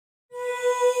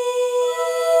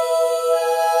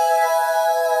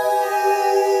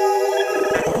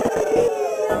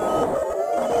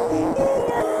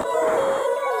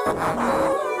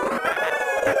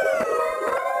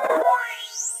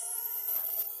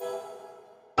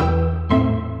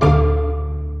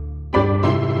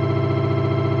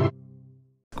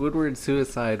Squidward's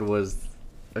suicide was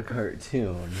a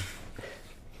cartoon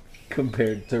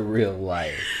compared to real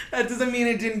life. That doesn't mean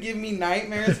it didn't give me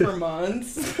nightmares for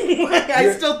months. Like,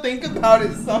 I still think about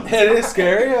it sometimes. It is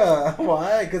scary.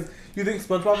 Why? Because you think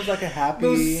SpongeBob is like a happy...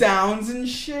 Those sounds and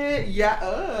shit.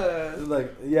 Yeah.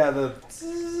 Like, yeah, the...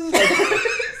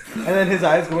 and then his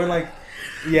eyes going like...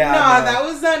 Yeah. Nah, that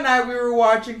was that night we were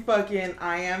watching fucking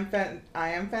I Am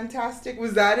Fantastic.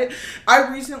 Was that it? I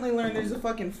recently learned there's a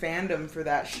fucking fandom for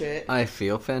that shit. I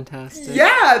Feel Fantastic?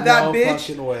 Yeah, that no bitch.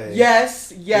 Fucking way.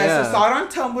 Yes. Yeah. I saw it on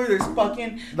Tumblr. There's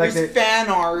fucking Like there's fan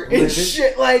art and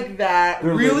shit like that.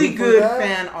 They're Really living for good that?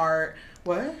 fan art.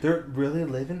 What? They're really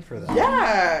living for that.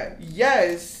 Yeah.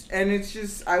 Yes. And it's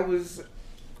just I was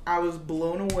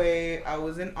blown away. I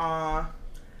was in awe.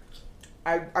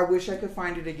 I wish I could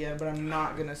find it again, but I'm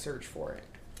not gonna search for it.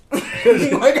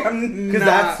 Like I'm not. Because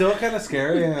that's still kind of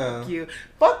scary. Yeah.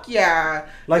 Fuck yeah.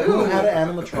 Like Ooh. who had an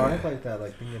animatronic like that?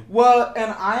 Like thinking, Well,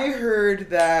 and I heard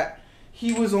that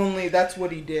he was only. That's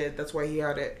what he did. That's why he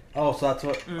had it. oh, so that's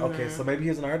what. Mm-hmm. Okay, so maybe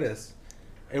he's an artist.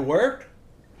 It worked.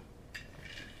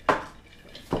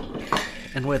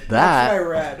 And with That's what I that,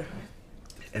 read.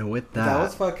 and with That that,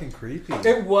 was fucking creepy.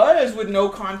 It was with no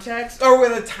context or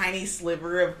with a tiny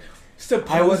sliver of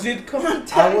supposed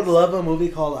context. I would love a movie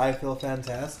called I Feel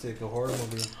Fantastic, a horror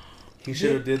movie. He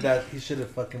should have did that. He should have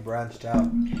fucking branched out,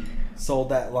 sold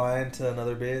that line to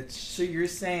another bitch. So you're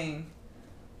saying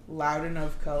Loud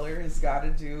Enough Color has got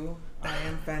to do I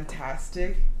Am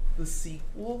Fantastic, the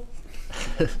sequel?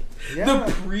 Yeah.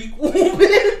 The prequel,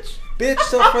 bitch? Bitch,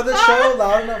 so for the show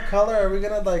Loud Enough Color, are we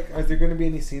gonna are there gonna be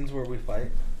any scenes where we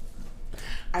fight?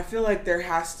 I feel like there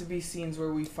has to be scenes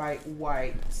where we fight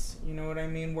whites. You know what I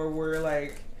mean? Where we're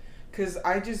like, cause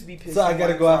I just be pissed. So I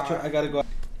gotta whites go after. off. I gotta go.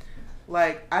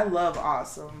 Like, I love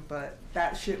Awesome, but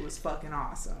that shit was fucking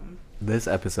awesome. this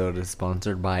episode is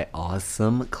sponsored by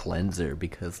Awesome Cleanser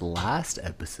because last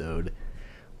episode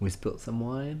we spilled some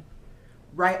wine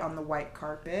Right on the white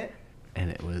carpet. and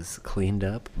it was cleaned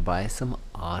up by some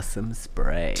awesome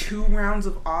spray. 2 rounds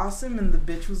of Awesome and the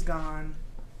bitch was gone.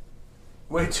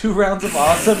 Wait, 2 rounds of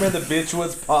Awesome and the bitch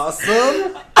was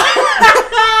possum.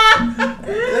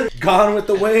 Gone with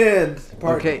the Wind,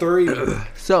 part 3.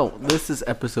 So this is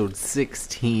episode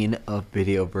 16 of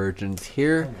Video Virgins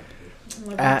here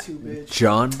Love at you too, bitch.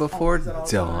 John Before Always at all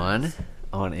Dawn times.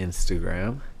 on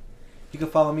Instagram. You can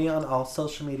follow me on all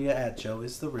social media at Joe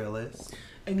is the Realist.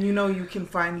 And you know you can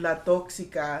find La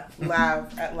Toxica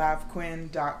Lav at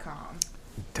lavquinn.com.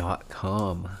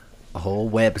 .com, a whole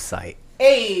website.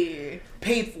 Hey!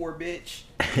 Paid for, bitch.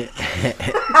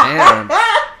 And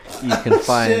you can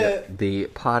find Shit. the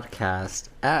podcast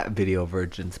at Video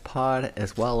Virgins Pod,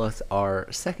 as well as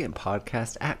our second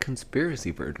podcast at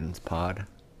Conspiracy Virgins Pod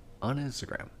on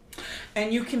Instagram.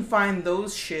 And you can find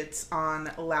those shits on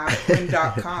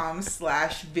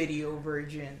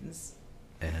lavquinn.com/videovirgins.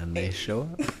 And they show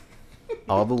up.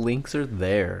 All the links are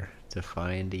there to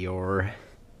find your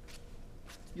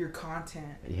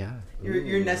Content. yeah.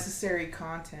 Your necessary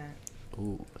content.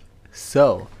 Ooh.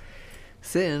 So,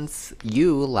 since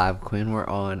you, Lab Quinn, were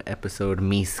on episode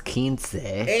Mis 15,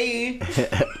 Hey!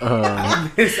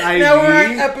 Miss Ivy. Now we're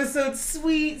on episode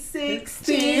Sweet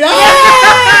 16.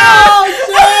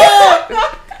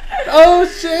 Oh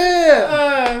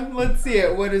shit! Let's see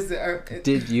it. What is it?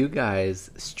 did you guys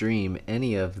stream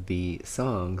any of the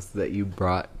songs that you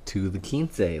brought to the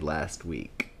Quince last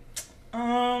week?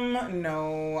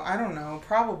 No, I don't know.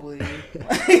 Probably.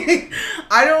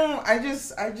 I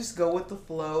just go with the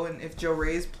flow, and if Joe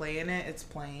Ray's playing it, it's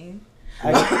playing.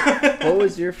 What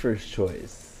was your first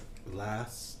choice?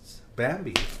 Last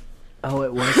Bambi. Oh,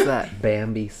 it was that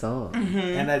Bambi song.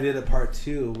 And I did a part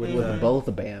 2 with With the both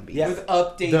Bambis. Yeah. With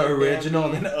updated the original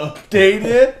Bambi. and then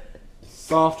updated.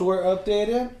 Software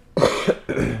updated.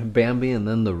 Bambi and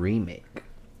then the remake.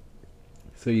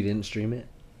 So you didn't stream it?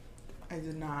 I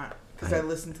did not, because I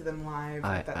listened to them live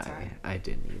at that time. I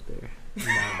didn't either.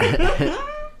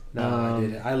 No, I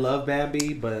didn't. I love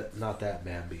Bambi, but not that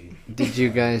Bambi. Did you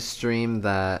guys stream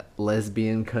that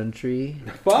Lesbian Country?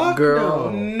 Fuck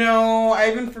Girl. no. No, I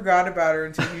even forgot about her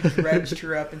until you dredged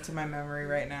her up into my memory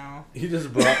right now. He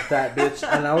just brought that bitch,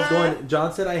 and I was going.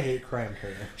 John said I hate crime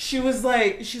her. She's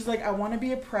like, I want to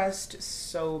be oppressed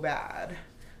so bad.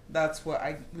 That's what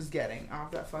I was getting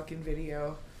off that fucking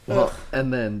video. Well, Ugh.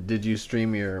 and then did you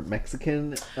stream your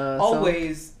Mexican song?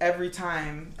 Always, every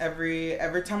time I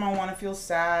want to feel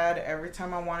sad, every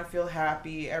time I want to feel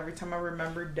happy, every time I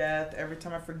remember death, every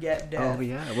time I forget death. Oh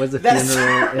yeah, it was a That's-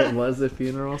 funeral. It was a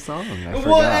funeral song. I forgot.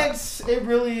 Well, it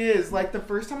really is. Like, the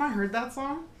first time I heard that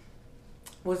song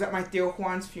was at my Theo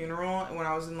Juan's funeral when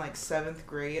I was in like 7th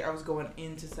grade. I was going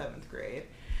into 7th grade.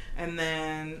 And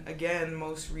then, again,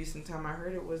 most recent time I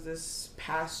heard it was this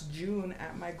past June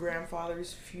at my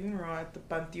grandfather's funeral at the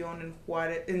Panteon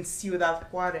in Ciudad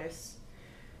Juarez.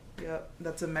 Yep,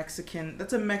 that's a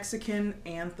Mexican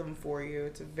anthem for you.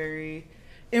 It's a very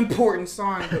important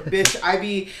song, but bitch,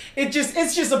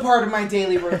 it's just a part of my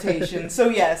daily rotation. So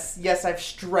yes, I've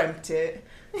streamt it.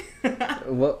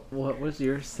 What was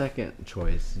your second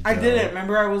choice, Joe? I didn't.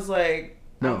 Remember, I was like,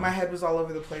 no. my head was all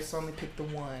over the place, so I only picked the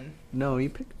one. No, you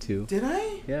picked two. Did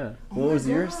I? Yeah. Oh What was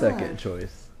your God. second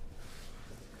choice?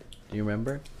 Do you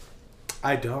remember?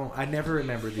 I don't. I never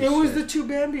remember these. It was shit. the two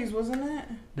Bambies, wasn't it?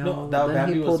 No, that then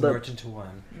Bambi he was pulled up. merged into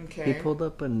one. Okay. He pulled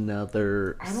up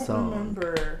another I don't song.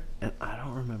 remember. And I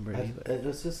don't remember either.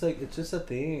 It's just like it's just a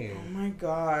thing. Oh my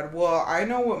God. Well, I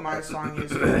know what my song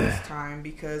is for this time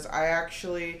because I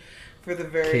actually, for the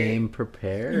very... Came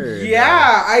prepared.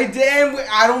 Yeah, I did.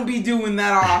 I don't be doing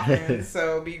that often,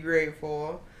 so be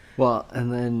grateful. Well,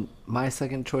 and then my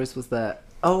second choice was that.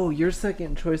 Oh, your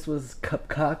second choice was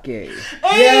Cupcake.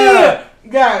 Yeah!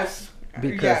 Guys.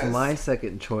 Because yes. my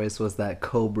second choice was that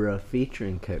Cobra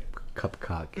featuring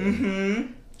Cupcake.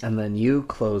 Mm-hmm. And then you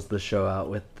closed the show out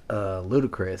with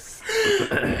Ludacris.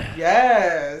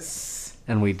 Yes.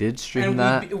 And we did stream And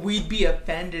that. we'd be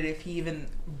offended if he even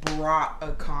brought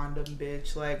a condom,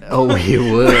 bitch. Like, Oh, we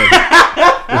would.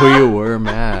 We were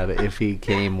mad if he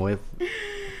came with.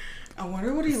 I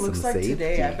wonder what he looks Some like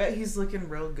today. safety. I bet he's looking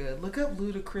real good. Look up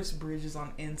Ludacris Bridges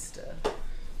on Insta.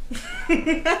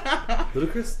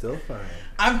 Ludacris still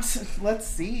fine. Let's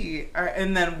see. All right,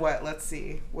 and then what? Let's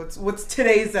see. What's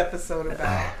today's episode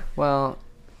about? Well,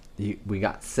 we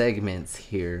got segments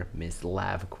here, Miss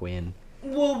Lav Quinn.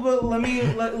 Well,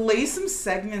 but lay some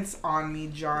segments on me,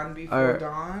 John, before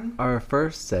dawn. Our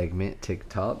first segment,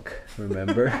 TikTok,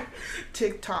 remember?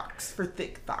 TikToks for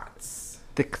thick thoughts.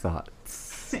 Thick thoughts.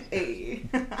 Hey.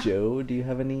 Joe, do you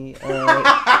have any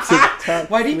TikTok?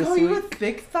 Why do you call you a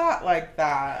thick thought like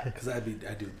that? Because I do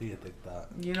be a thick thought.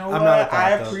 You know I'm what? not a thought,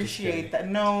 I though, appreciate just that.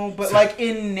 No, but like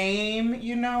in name,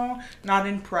 you know, not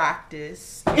in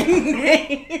practice. In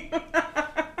name.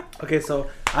 Okay, so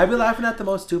I be laughing at the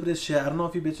most stupidest shit. I don't know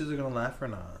if you bitches are gonna laugh or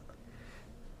not.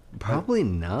 Probably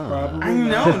not. Probably. I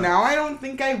know. Now I don't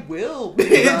think I will,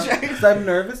 bitch. Because I'm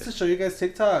nervous to show you guys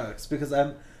TikToks because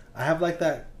I have like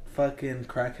that fucking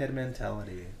crackhead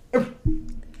mentality.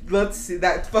 Let's see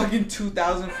that fucking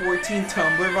 2014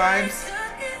 Tumblr vibes.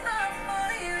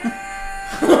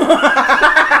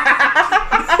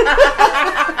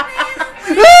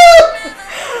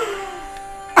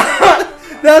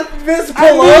 That Miss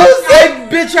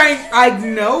Pelosi. I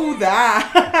know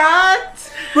that.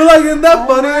 But like, isn't that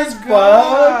funny my as fuck?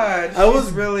 God. I was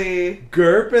She's really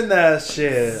Gurping that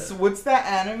shit. So what's that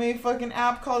anime fucking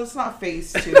app called? It's not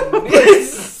Facetune.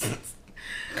 It's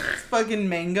fucking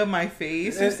Manga My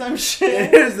Face or some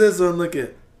shit. Here's this one. Look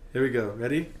it. Here we go.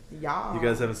 Ready? Yeah. You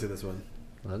guys haven't seen this one.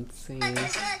 Let's see.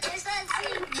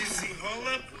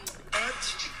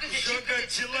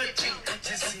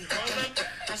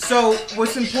 So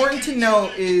what's important to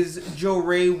know is Joe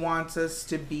Ray wants us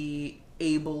to be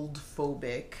abled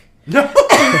phobic. No.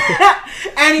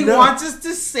 And he wants us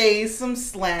to say some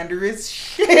slanderous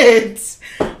shit.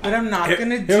 But I'm not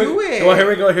gonna do it. Well, here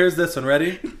we go. Here's this one.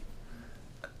 Ready?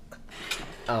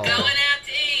 Oh. Going out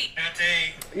to eat. Out to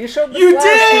eat. You showed the You flash.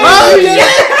 did!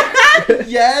 Oh, yeah!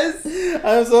 Yes!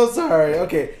 I'm so sorry.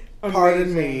 Okay.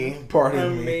 Pardon me.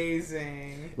 Pardon me.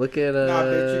 Amazing. Look at Nah,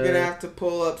 bitch, you're gonna have to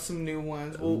pull up some new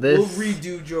ones. We'll this-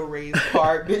 redo Joe Ray's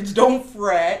part, bitch. Don't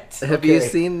fret. Have you Okay.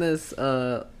 seen this?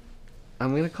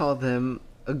 I'm gonna call them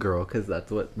a girl because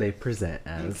that's what they present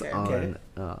as Okay.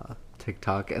 on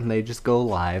TikTok, and they just go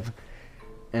live,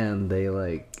 and they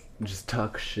like just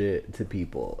talk shit to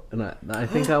people, and I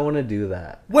think I want to do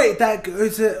that. Wait, that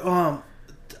is it.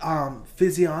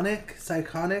 Physionic,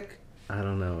 psychonic. I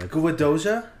don't know. It's, Go with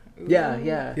Doja. yeah,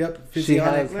 yeah. Yep. She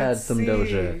has Physionic. had Let's some see.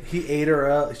 Doja. He ate her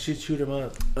up. She chewed him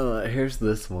up. Here's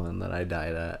this one that I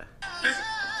died at. Listen,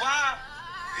 why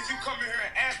did you come in here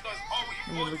and ask us all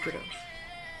Let me look it up.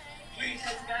 Please.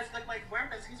 Because you guys look like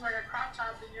wormers. He's wearing a crop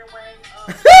top and you're wearing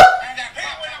And that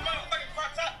hell with a motherfucking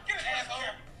crop top. Get his ass over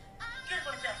here. Get him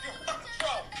from the camera. You a fucking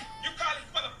troll. You call this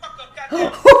motherfucker a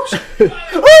goddamn Oh,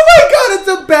 oh my God! It's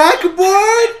a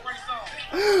backboard. race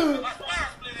on. My fire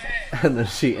split in half. And then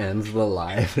she ends the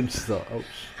live, and she's like, "Oh."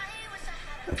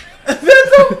 That's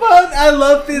so fun. I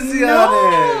love Physionic.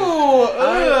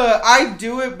 No! I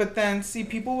do it, but then, see,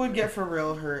 people would get for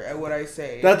real hurt at what I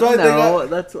say. That's why No,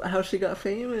 that's how she got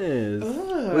famous.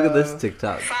 Look at this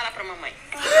TikTok.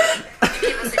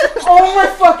 Oh my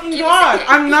fucking god!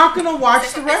 I'm not gonna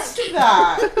watch the rest of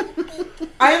that.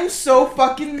 I am so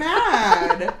fucking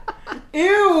mad.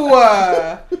 Ew!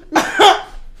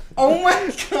 Oh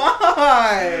my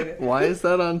god! Why is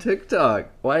that on TikTok?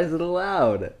 Why is it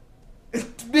allowed?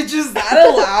 Bitch, is that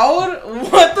allowed?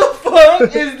 What the fuck?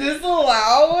 Is this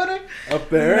allowed?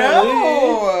 Apparently.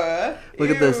 No! Look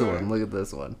at this Ew. one. Look at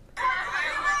this one.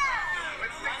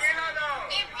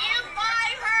 If you buy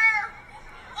her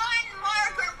one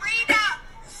margarita,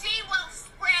 she will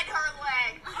spread her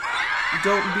legs.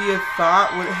 Don't be a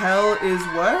thought. What hell is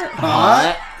what?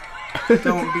 Hot?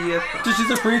 Don't be a thought. So she's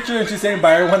a preacher and she's saying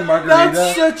buy her one margarita.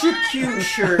 That's such a cute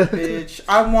shirt, bitch.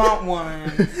 I want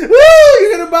one. Woo!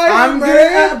 You're gonna buy I'm one, gonna,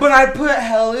 man? but I put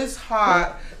hell is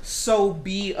hot, so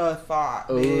be a thought,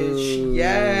 bitch. Ooh.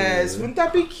 Yes, wouldn't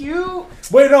that be cute?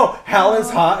 Wait, no. Hell is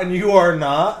hot and you are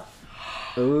not.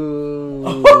 Ooh.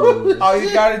 All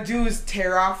you gotta do is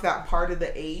tear off that part of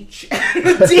the H and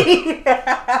the D. Look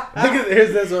at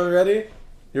here's this one. Ready?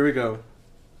 Here we go.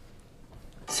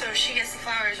 So she gets the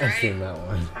flowers, I've right? seen that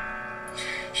one.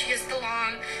 She gets the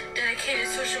long, dedicated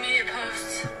social media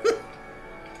posts.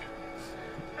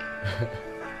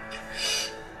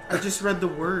 I just read the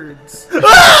words.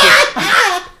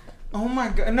 Oh my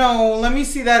god. No, let me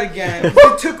see that again.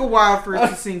 It took a while for it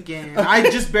to sink in. I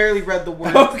just barely read the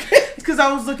words. Okay. It's because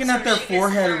I was looking at their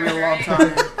forehead a real long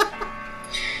time.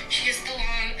 She gets the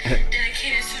long,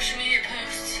 dedicated social media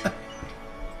posts.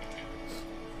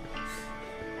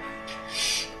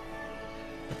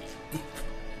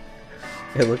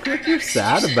 It looked like you're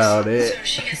sad about it. So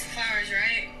she gets the flowers,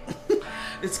 right?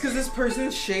 It's because this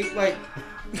person's shaped like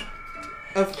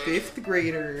a 5th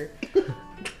grader.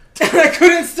 And I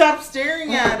couldn't stop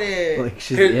staring at it. Like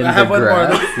she's Here, in I have the one more.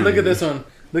 grass Look at this scene. one.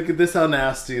 Look at this. How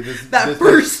nasty. This. That this,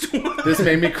 first one. This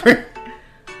made me cringe.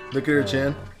 Look at her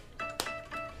chin.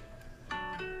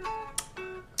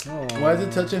 Aw. Why is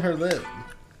it touching her lip?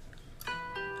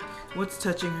 What's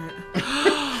touching her?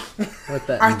 What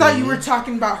that I thought you mean? were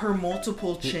talking about her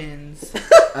multiple chins.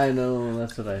 I know,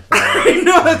 that's what I thought. I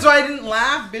know, that's why I didn't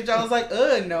laugh, bitch. I was like,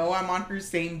 no, I'm on her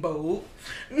same boat.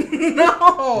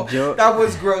 No, Joe- that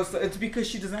was gross. It's because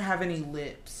she doesn't have any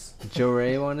lips. Joe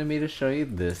Ray wanted me to show you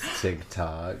this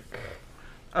TikTok.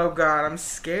 Oh god, I'm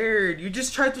scared. You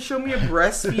just tried to show me a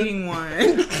breastfeeding one.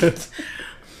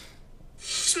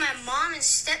 It's my mom and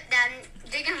stepdad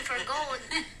digging for gold.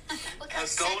 Look how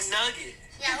Gold sexy. nugget.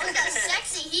 Yeah, look how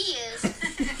sexy he is.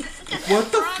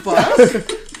 What the fuck?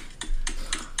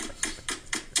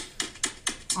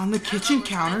 On the kitchen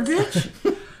counter, bitch?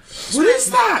 What is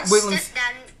that? Wait, let me see.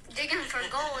 Stepdad digging for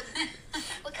gold.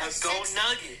 Look how Gold sexy.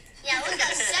 nugget. Yeah, look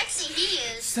how sexy he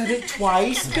is. Said it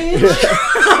twice,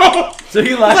 bitch. So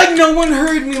he Like no one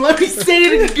heard me. Let me say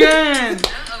it again.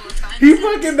 He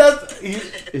fucking does.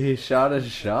 He shot a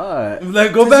shot.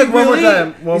 Like go Is back he one really- more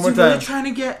time. One is more he really time. trying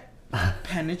to get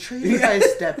penetrated by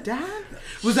his stepdad?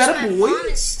 Was that My a boy? mom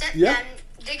and stepdad Yeah.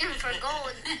 digging for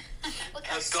gold. Look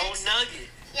how Gold sexy. nugget.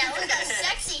 Yeah, look how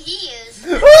sexy he is.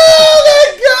 Oh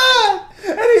my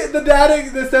god!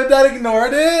 And the stepdad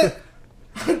ignored it.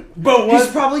 But He's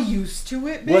probably used to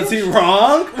it, bitch. was he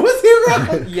wrong? Was he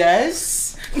wrong?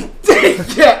 Yes.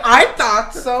 Yeah, I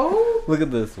thought so. Look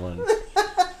at this one.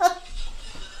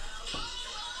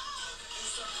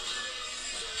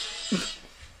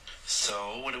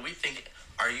 So, what do we think?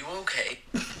 Are you okay?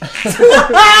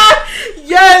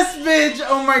 Yes, bitch.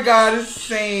 Oh my god, it's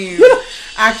same.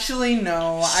 Actually,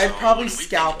 no. I'd probably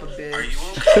scalp a Are bitch.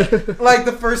 you okay? Like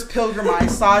the first pilgrim I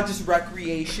saw, just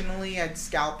recreationally, I'd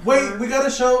scalp Wait, her. we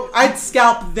gotta show. I'd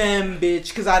scalp them, bitch,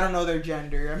 because I don't know their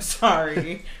gender. I'm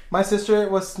sorry. My sister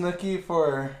was Snooki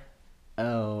for.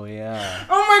 Oh, yeah.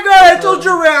 Oh my god, I told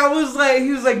you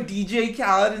he was like DJ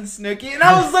Khaled and Snooki, and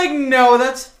I was like, no,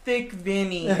 that's Thick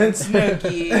Vinny and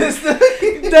Snooki.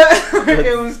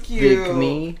 It was cute. Thick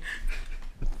knee.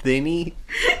 Thinny.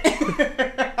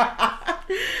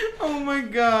 Oh my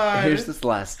god. Here's this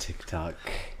last TikTok.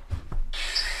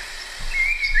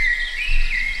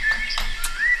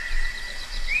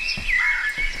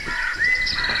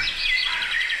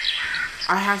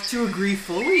 I have to agree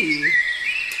fully.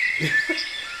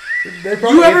 They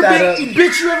probably You ate ever that been, up.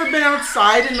 bitch? You ever been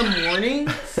outside in the morning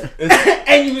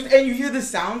and you hear the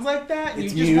sounds like that and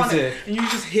It's you just want to music. and you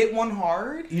just hit one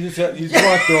hard You just want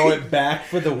to throw it back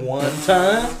for the one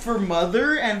time. for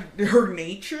Mother and her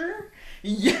nature?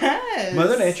 Yes.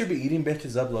 Mother Nature be eating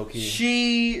bitches up low key.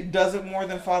 She does it more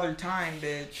than Father Time,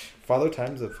 bitch. Father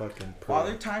Time's a fucking.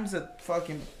 Father Time's a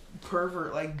fucking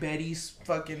pervert like Betty's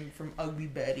fucking from Ugly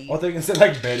Betty. I thought you were gonna say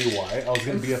like Betty White. I was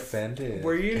gonna be offended.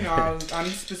 Were you not? I'm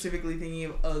specifically thinking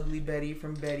of Ugly Betty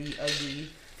from Betty Ugly.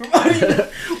 From Ugly.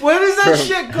 What is that From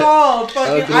shit called?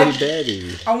 Fucking, Ugly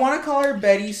Betty. I want to call her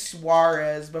Betty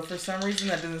Suarez, but for some reason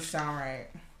that doesn't sound right.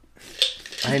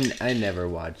 I never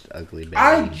watched Ugly Betty.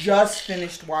 I just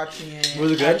finished watching it.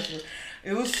 Was it good? Actually,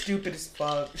 it was stupid as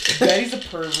fuck. Betty's a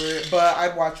pervert, but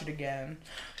I'd watch it again.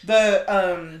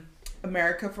 The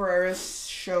America Ferrera's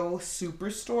show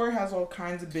Superstore has all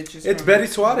kinds of bitches. It's from Betty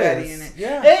Suarez. Betty in it.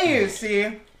 Yeah. Hey, you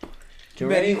see.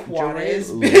 Betty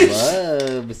Juarez, bitch.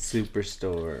 Love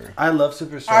Superstore. I love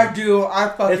Superstore. I do. I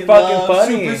fucking, It's fucking love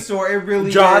funny. Superstore. It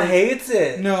really John is. hates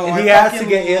it. No, and I he has to fucking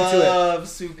get into it. love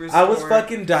Superstore. I was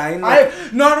fucking dying.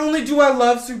 Not only do I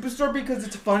love Superstore because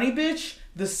it's funny, bitch,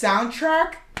 the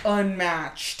soundtrack,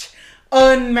 unmatched.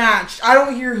 Unmatched. I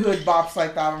don't hear hood bops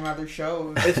like that on other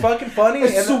shows. It's fucking funny. I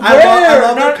And swear, I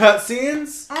love not- their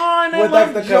cutscenes. Oh, and I With,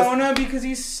 like like, the Jonah because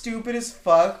he's stupid as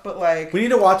fuck, but like... We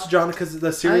need to watch John because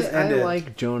the series I ended.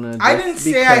 like Jonah. I just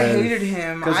didn't say I because- hated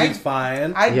him. Because he's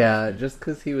fine. Yeah, just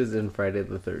because he was in Friday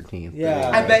the 13th.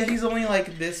 Yeah. I bet he's only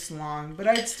like this long, but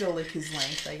I'd still lick his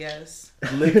length, I guess.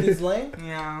 Lick his lane.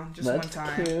 Yeah, just That's one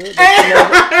time. cute.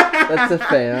 That's a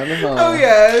fan, huh? Oh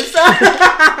yes,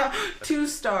 2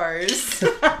 stars.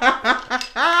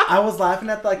 I was laughing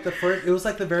at like the first. It was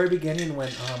like the very beginning when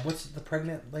what's the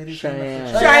pregnant lady's name?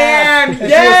 Cheyenne. Cheyenne, And she was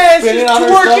yes, spinning she's on her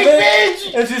twerking, stomach,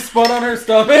 bitch. and she spun on her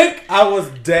stomach. I was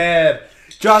dead.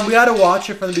 John, we had to watch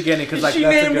it from the beginning because like She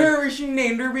that's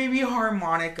named her baby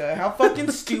Harmonica. How fucking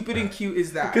stupid and cute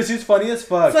is that? because she's funny as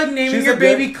fuck. It's like naming She's your a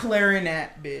good- baby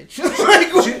Clarinet, bitch.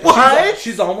 Like what?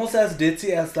 She's almost as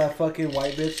ditzy as that fucking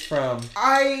white bitch from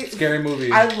Scary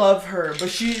Movie. I love her, but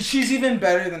she's even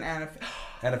better than Anna.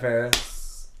 Anna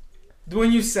Faris.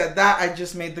 When you said that, I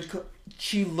just made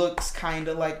she looks kind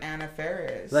of like Anna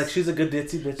Faris. Like she's a good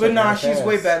ditzy bitch. But like nah, Anna she's Faris.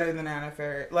 way better than Anna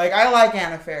Faris. Like, I like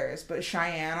Anna Faris, but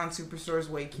Cheyenne on Superstore is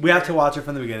way cuter. We have to watch it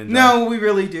from the beginning. John. No, we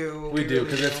really do. we do really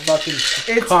because do. it's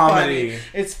fucking It's comedy. Funny.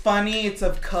 It's funny. It's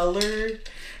of color.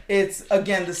 It's,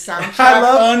 again, the soundtrack I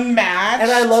love- unmatched.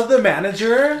 And I love the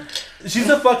manager. She's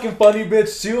a fucking funny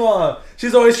bitch too.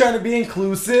 She's always trying to be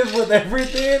inclusive with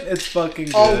everything. It's fucking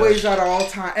good. Always at all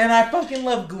times. And I fucking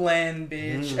love Glenn,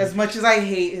 bitch. As much as I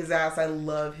hate his ass, I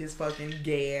love his fucking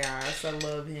gay ass. I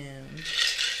love him.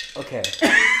 Okay.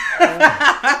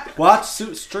 Watch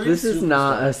Street. This is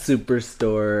not a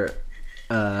Superstore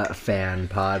fan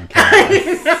podcast.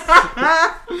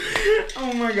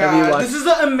 Oh my Have you god. watched- This is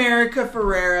the America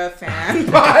Ferrera fan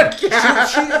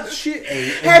podcast. she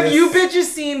ate. in Have this- you bitches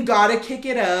seen Gotta Kick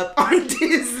It Up on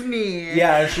Disney?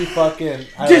 Yeah, and she fucking.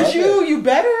 I Did love you? it. You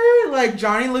better. Like,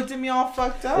 Johnny looked at me all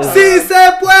fucked up. Si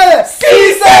se puede.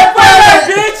 Si se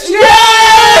puede, bitch!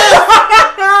 Yeah!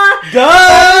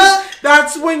 Duh.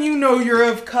 That's when you know you're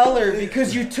of color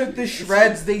because you took the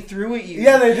shreds they threw at you.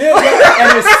 Yeah, they did. Yeah,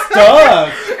 and it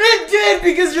stuck. It did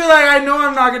because you're like, I know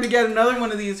I'm not gonna get another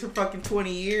one of these for fucking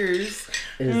 20 years.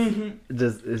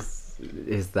 Is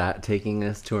that taking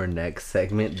us to our next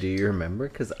segment? Do you remember?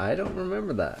 Because I don't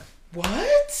remember that.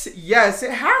 What? Yes,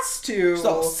 it has to.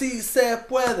 So si se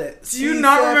puede. Do you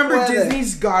not remember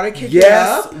Disney's Gotta Kick It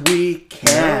Yes, Up? we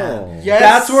can. No. Yes.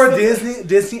 That's where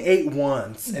Disney ate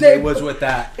once, and They- it was with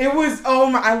that. It was, oh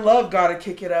my, I love Gotta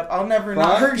Kick It Up. I'll never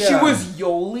not Fuck her. She yeah. was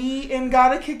Yoli in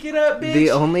Gotta Kick It Up, bitch.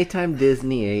 The only time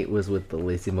Disney ate was with the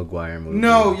Lizzie McGuire movie.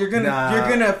 No, you're gonna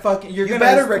You gonna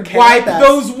better recant wipe that.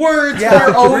 those words Yeah,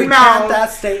 with your own recant mouth.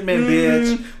 that statement,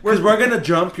 bitch. Because we're gonna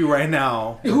jump you right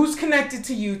now. Who's connected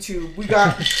to YouTube? We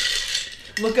got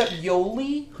look up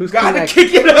Yoli. Who's Gotta connect-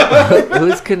 Kick It Up.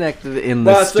 Who's connected in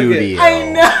the That's okay. studio? I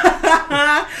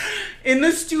know. In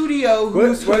the studio,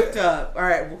 who's What- hooked up? All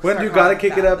right. We'll When start do Gotta calling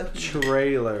Kick It that Up the-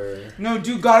 trailer? No,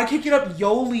 dude, Gotta Kick It Up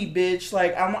Yoli, bitch.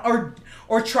 Like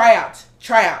or tryouts.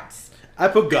 I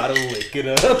put Gotta Lick It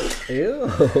Up.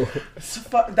 Ew.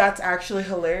 That's actually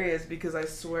hilarious because I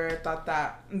swear I thought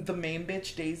that the main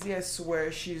bitch Daisy, I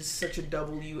swear she's such a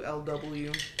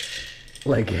WLW.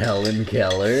 Like Helen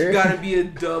Keller. Gotta be a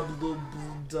dub.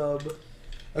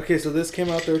 Okay, so this came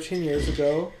out 13 years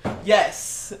ago.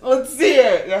 Yes, let's see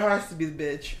it. That has to be the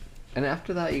bitch. And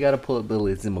after that, you gotta pull up the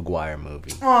Lizzie McGuire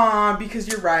movie. Aw, because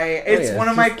you're right. It's Oh, yeah, one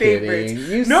of my just kidding.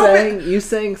 favorites. You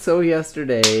sang so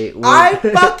yesterday. I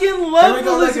fucking There love we the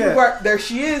go, Lizzie look at- McGuire. There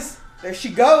she is. There she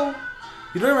go.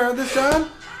 You don't remember this, John?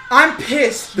 I'm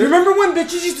pissed. You remember when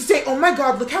bitches used to say, "Oh my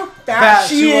god, look how fat Fat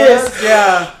she was? is"?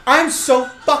 Yeah. I'm so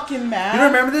fucking mad. You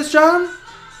don't remember this, John?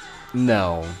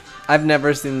 No, I've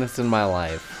never seen this in my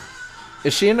life.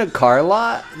 Is she in a car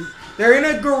lot? They're in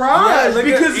a garage look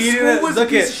at because eating school it. was Look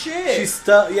a piece at- of shit. She's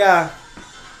stuck. Yeah.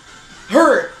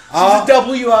 Her. She's a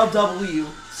WLW.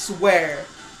 Swear.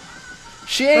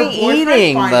 She Her ain't boyfriend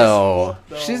eating fine as though. fuck,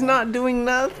 though. She's not doing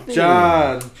nothing.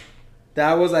 John.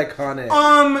 That was iconic.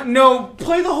 No,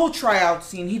 play the whole tryout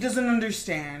scene. He doesn't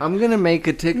understand. I'm gonna make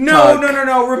a TikTok.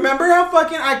 No. Remember how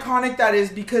fucking iconic that is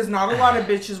because not a lot of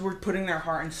bitches were putting their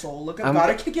heart and soul. Look, I'm about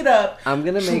to kick it up. I'm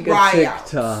gonna make a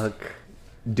TikTok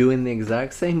doing the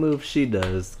exact same move she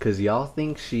does because y'all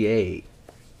think she ate.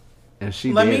 And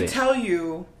she Let did me tell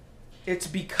you, it's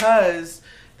because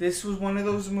this was one of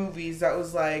those movies that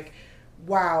was like,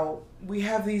 wow, we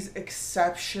have these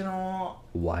exceptional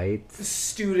white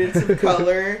students of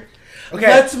color. Okay.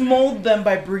 Let's mold them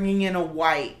by bringing in a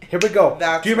white. Here we go.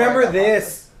 That's Do you why I remember got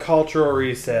this cultural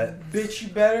reset? Bitch, you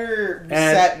better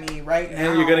reset me right now.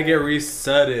 And you're gonna get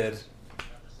resetted.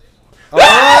 Oh,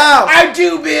 wow. I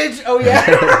do, bitch. Oh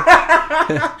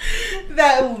yeah.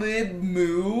 That lid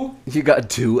moo. You got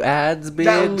 2 ads, bitch.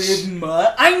 That lid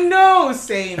mutt. I know.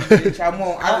 Same, bitch. I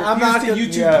won't. I'm not to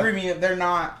YouTube Premium. They're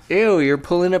not. Ew, you're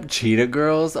pulling up Cheetah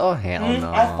Girls? Oh, hell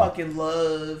no. I fucking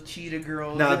love Cheetah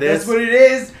Girls. Now That's what it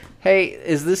is. Hey,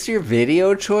 is this your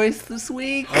video choice this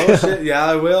week? Oh shit, yeah,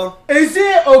 I will. Is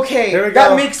it? Okay. Here we go.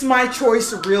 That makes my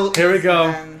choice real. Here we easy, go.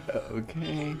 man.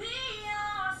 Okay.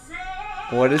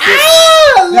 What is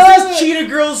it? This is Cheetah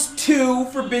Girls 2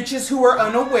 for bitches who are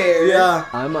unaware. Yeah.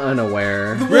 I'm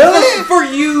unaware. Really? For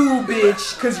you,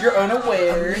 bitch, because you're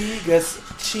unaware. Amigas,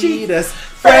 cheetahs,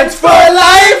 friends for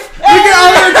life. Look at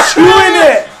how they're chewing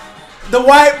it. The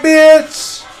white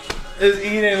bitch is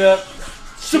eating up.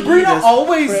 Sabrina cheetahs.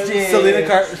 always Friends.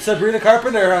 did. Sabrina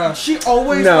Carpenter, huh? She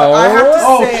always. No. I have to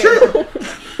Oh,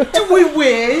 say. Do we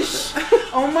wish?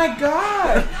 Oh my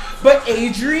god. But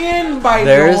Adrian by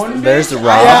There's bitch, Rob.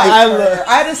 I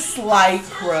had a slight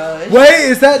crush. Wait,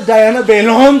 is that Diana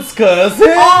Bailon's cousin?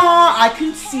 I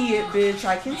can see it, bitch.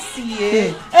 I can see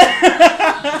it.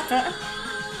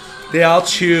 They all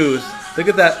choose. Look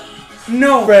at that.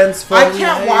 No, Friends for I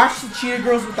can't life. watch the Cheetah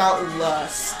Girls without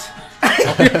lust.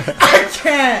 I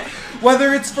can't.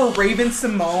 Whether it's for Raven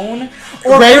Simone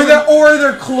or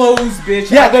their clothes,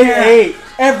 bitch. Yeah, I they can't. ate.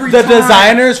 Every The time.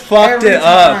 designers fucked Every it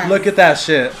up. time. Look at that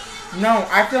shit. No,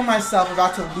 I feel myself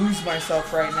about to lose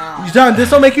myself right now. John,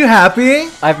 this will make you happy?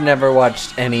 I've never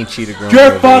watched any Cheetah Girl You're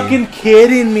movie. fucking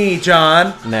kidding me,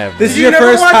 John. Never. This is You your never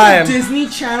first watched time. a Disney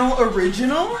Channel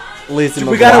original? Lizzie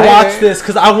We gotta McGuire. watch this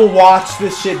because I will watch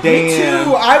this shit day Me in.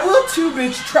 too. I will too,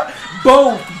 bitch.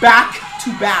 Both back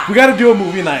to back. We gotta do a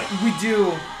movie night. We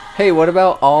do. Hey, what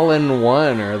about All in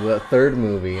One or the third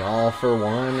movie, All for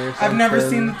One or something? I've never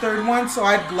seen the third one, so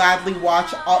I'd gladly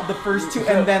watch the first two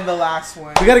and then the last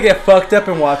one. We gotta get fucked up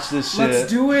and watch this shit. Let's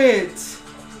do it.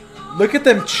 Look at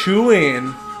them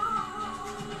chewing.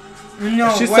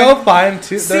 No, She's so fine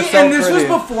too. See, They're so and this pretty.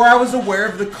 was before I was aware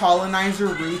of the colonizer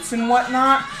roots and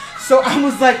whatnot. So I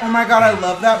was like, oh my god, I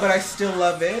love that, but I still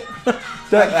love it.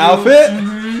 That outfit?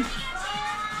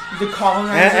 The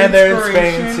colonizer And they're in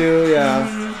inspiration. Spain too,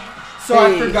 yeah. So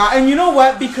I forgot. And you know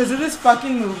what? Because of this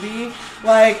fucking movie,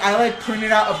 like, I, like,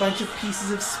 printed out a bunch of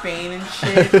pieces of Spain and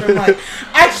shit. From, like,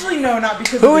 actually, no, not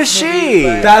because Who of is this movie, she?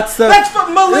 but- That's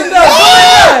from Melinda!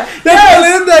 Ah! Melinda! That's Yes!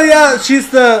 Melinda, yeah. She's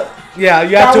the... Yeah,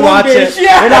 you have That to one watch bitch, it.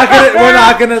 yeah. We're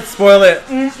not gonna spoil it.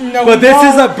 No, But this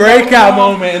is a no, breakout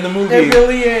no. moment in the movie. It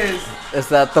really is. Is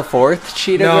that the fourth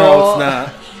Cheetah No, Girl? it's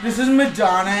not. This is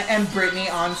Madonna and Britney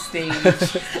on stage.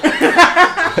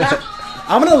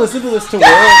 I'm gonna listen to this to work.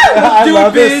 I Do it,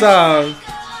 love this bitch. song.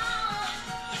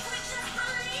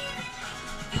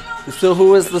 So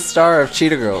who was the star of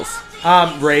Cheetah Girls?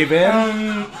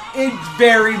 Raven. It's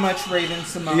very much Raven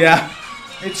Simone. Yeah.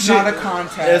 It's not a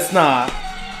contest. It's not.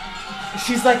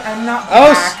 She's like, I'm not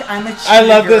Oh, black, I'm a cheetah I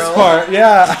love this girl. part.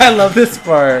 Yeah, I love this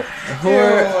part. Who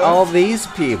are all these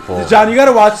people? John, you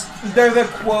gotta watch. They're the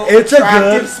quote It's a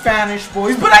attractive good- Spanish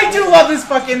boys, but I do love this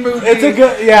fucking movie. It's a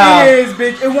good, yeah. It is,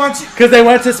 bitch. It wants you. Because they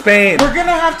went to Spain. We're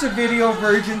gonna have to video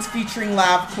virgins featuring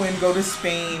Lav Quinn go to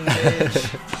Spain,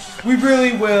 bitch. We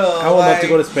really will. I would love to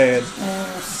go to Spain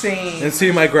Spain. and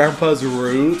see my grandpa's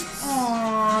roots.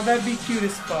 Aw, that'd be cute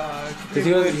as fuck. Because It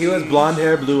he would was be. blonde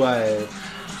hair, blue eyed.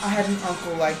 I had an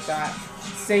uncle like that.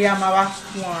 Se llamaba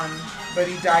Juan, but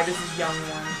he died as a young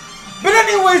one. But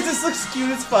anyways, this looks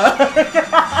cute as fuck.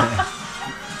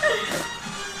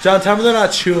 John, tell me they're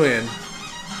not chewing.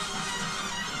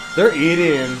 They're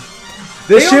eating.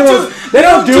 They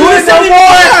don't do it this no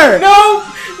more. No,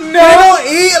 They don't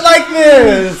eat like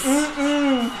this.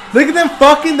 Look at them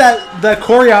fucking the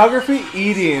choreography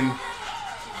eating.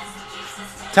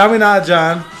 Tell me not,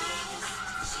 John.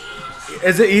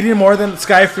 Is it eating more than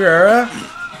Sky Ferreira?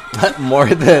 More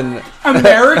than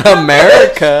America.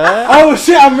 America. Oh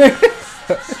shit!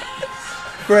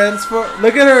 Friends for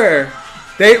look at her.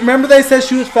 They remember they said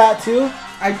she was fat too.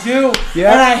 I do.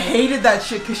 Yeah. And I hated that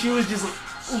shit because she was just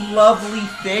lovely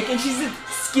thick, and she's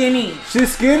skinny.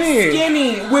 She's skinny.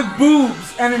 Skinny with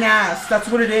boobs and an ass. That's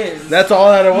what it is. That's all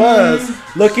that it was.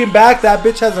 Looking back, that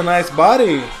bitch has a nice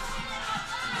body.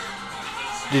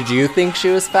 Did you think she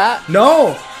was fat?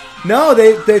 No,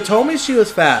 they told me she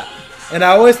was fat, and I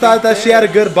always thought that she had a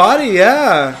good body.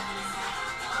 Yeah,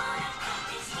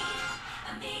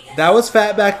 that was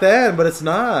fat back then, but it's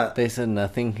not. They said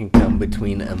nothing can come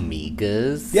between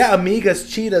amigas. Yeah, amigas,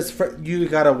 cheetahs. You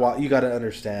gotta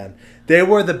understand. They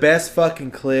were the best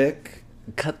fucking clique.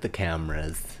 Cut the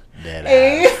cameras. Dead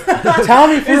Hey. ass. Tell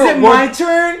me, Is it my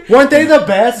turn? Weren't they the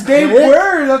best? They clique?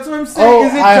 were. That's what I'm saying. Oh,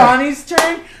 Is it Johnny's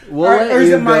turn? We'll Or let is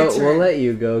you it my go. turn? We'll let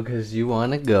you go because you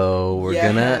want to go. We're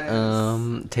Yes.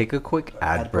 gonna take a quick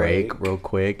ad break real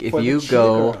quick. If For the you Cheetah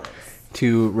go girls.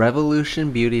 to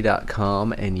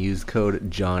revolutionbeauty.com and use code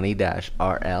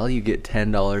Johnny-RL, you get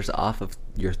 $10 off of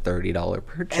your $30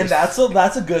 purchase. And that's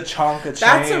a good chunk of change.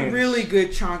 That's a really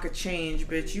good chunk of change,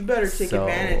 bitch. You better take So-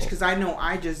 advantage because I know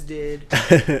I just did.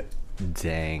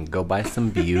 Dang, go buy some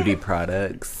beauty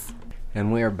products.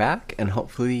 And we are back, and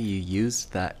hopefully you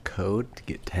used that code to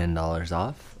get $10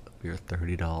 off of your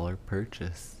 $30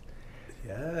 purchase.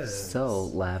 Yes. So,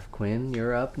 Laugh Quinn,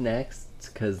 you're up next,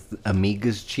 because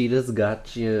Amigas Cheetahs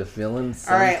got you feeling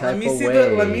some All right, type let me of see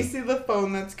way let me see the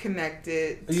phone that's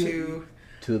connected to.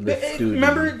 to the It, studio.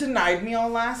 remember, it denied me all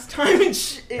last time.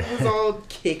 It was all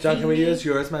kicking. John, can we me. use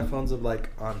yours? My phone's like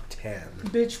on 10.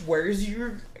 Bitch, where's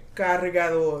your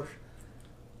cargador?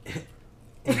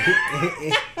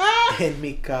 En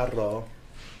mi carro.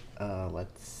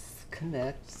 Let's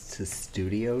connect to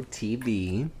Studio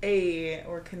TV Hey,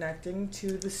 we're connecting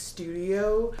to the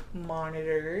studio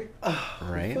monitor.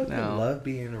 right I now. love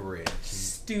being rich.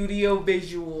 Studio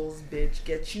visuals, bitch.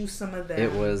 Get you some of that.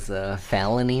 It was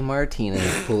Felony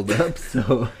Martinez pulled up,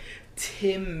 so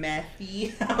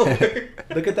Timothy.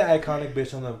 Look at the iconic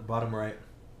bitch on the bottom right.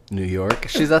 New York.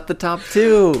 She's at the top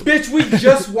too. Bitch, we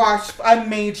just watched. I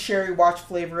made Sherry watch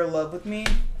Flavor of Love with me.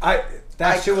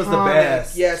 That shit was the Iconic.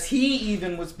 best. Yes, he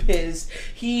even was pissed.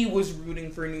 He was rooting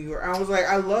for New York. I was like,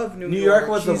 I love New York. New York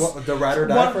was She's the ride or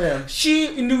die for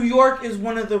him. New York is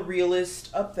one of the realest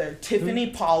up there.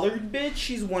 Tiffany Pollard, bitch,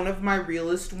 she's one of my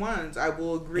realest ones. I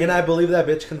will agree. And I believe that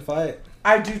bitch can fight.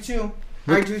 I do too.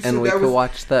 I do too. And we That could was-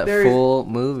 watch that there- full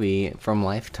movie from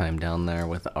Lifetime down there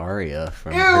with Aria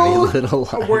from Ew! Pretty Little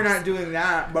Liars. We're not doing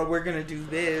that, but we're gonna do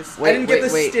this. Wait, I didn't get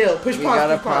the wait. still. Push We pause.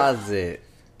 gotta Push pause. pause it.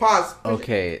 Pause. Push-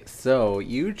 Okay, so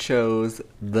you chose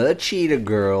the Cheetah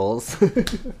Girls.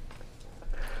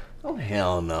 Oh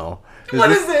hell no!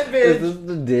 What is it, bitch? Is this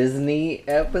the Disney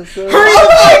episode? Oh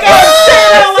my God! Say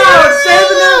it out loud. Say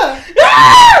it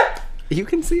out. You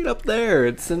can see it up there.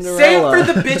 It's Say it Cinderella.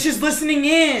 for the bitches listening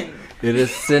in. It is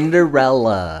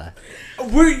Cinderella. You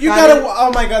gotta- gotta.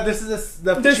 Oh my god, this is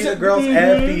the This Cheetah is- Girls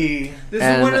epi. This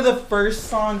And- is one of the first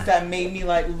songs that made me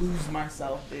like lose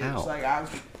myself, bitch. Ow. Like I was.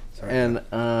 And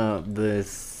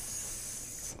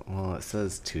this, well, it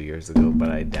says 2 years ago, but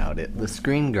I doubt it. The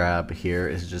screen grab here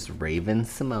is just Raven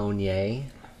Simone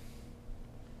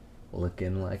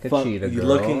looking like a cheetah girl.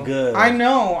 Looking good. I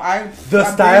know. The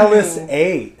I stylist brand new.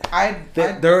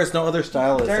 ate. There is no other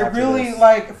stylist. They're after really this.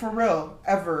 like for real,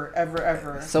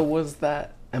 ever. So was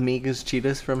that Amigas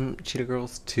Cheetahs from Cheetah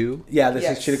Girls 2? Yeah, this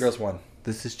Yes. is Cheetah Girls 1.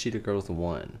 This is Cheetah Girls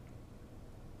 1.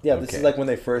 Yeah, this Okay. is like when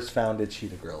they first founded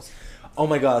Cheetah Girls. Oh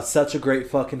my god, such a great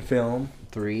fucking film.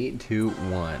 3, 2,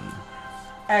 1.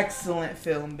 Excellent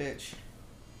film, bitch.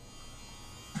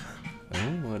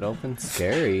 Oh, it opens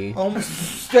scary. Oh,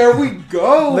 there we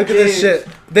go. Look at this bitch. shit.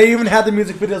 They even had the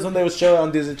music videos when they would show it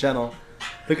on Disney Channel.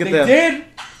 Look at They them. did.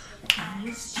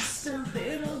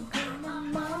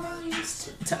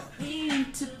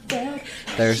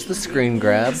 There's the screen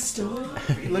grab.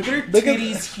 Look at her Look at-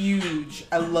 titties, huge.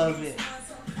 I love it.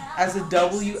 As a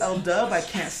WL dub, I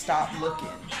can't stop looking.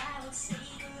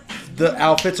 The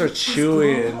outfits are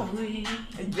chewing.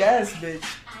 Yes, bitch.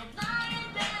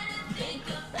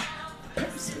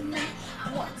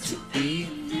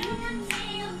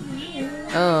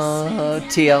 Oh,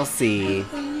 TLC.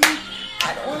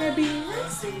 I don't wanna be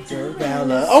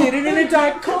Oh, sitting in a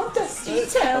dark, cold, dusty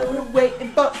town,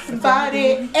 waiting for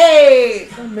somebody. Hey,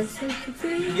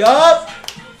 yup.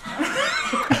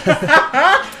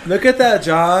 look at that,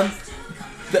 John.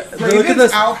 Look at Raven's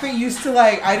this. outfit used to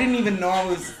like. I didn't even know I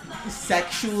was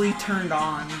sexually turned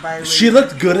on by Raven. She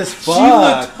looked good as fuck. She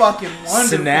looked fucking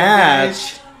wonderful.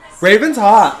 Snatched. Bitch. Raven's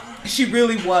hot. She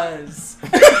really was.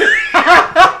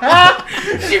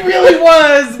 She really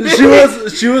was.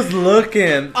 Bitch. She was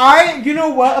looking. You know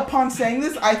what? Upon saying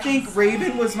this, I think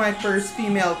Raven was my first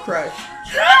female crush.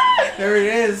 There it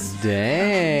is.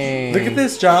 Dang. Look at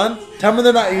this, John. Tell me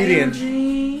they're not eating.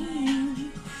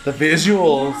 The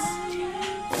visuals.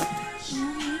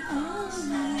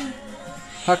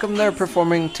 How come they're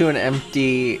performing to an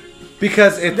empty?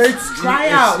 Because it's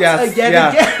tryouts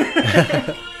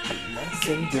again.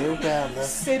 Cinderella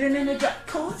Sitting in the dark,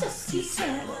 cold as you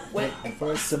said, waiting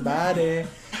for somebody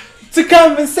to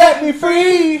come and set me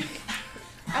free.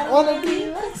 I wanna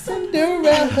be like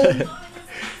Cinderella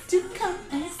to come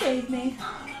and save me.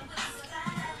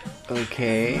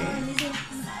 Okay.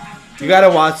 You gotta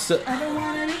watch the. I don't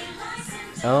wanna.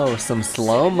 Oh, some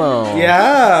slow-mo.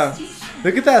 Yeah.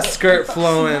 Look at that skirt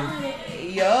flowing.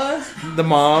 Yeah. The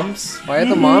moms. Why are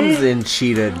the moms in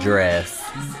cheetah dress?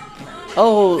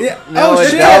 Oh, Yeah. no, Oh, a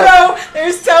shit. dog- Toto!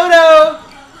 There's Toto!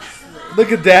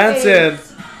 Look at dancing.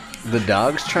 the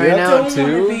dog's trying Yeah. out Don't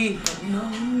wanna too. be.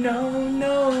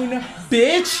 No.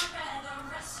 Bitch!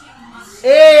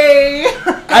 Hey!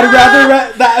 I'd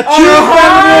rather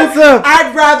feminism.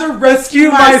 I'd rather rescue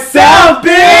myself, myself,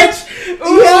 bitch!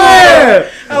 Ooh. Yeah.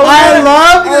 I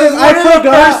love this. One of the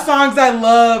forgot. first songs I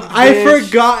loved. I bitch.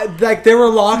 forgot. Like they were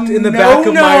locked in the back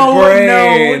of my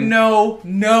brain. No,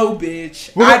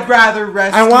 bitch. We're- I'd rather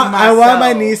rescue I want myself.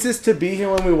 my nieces to be here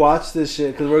when we watch this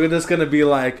shit because we're just gonna be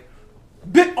like,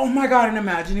 Oh my god, and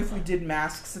imagine if we did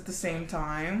masks at the same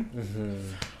time.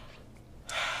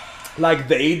 like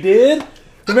they did.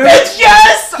 Remember? Bitch,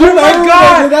 yes! Dude, Oh my I remember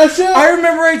god! that shit. I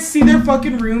remember I'd see their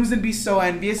fucking rooms and be so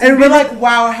envious. And And be remember- like,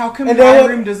 wow, how come and my they would-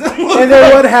 room doesn't look And they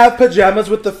like... would have pajamas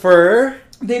with the fur.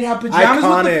 They'd have pajamas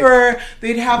with Iconic. the fur.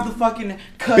 They'd have the fucking Big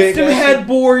custom ass-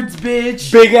 headboards,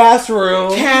 bitch. Big ass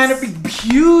room. Canopy,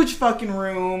 huge fucking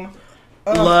room.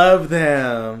 Ugh. Love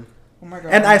them. Oh my god.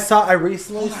 And I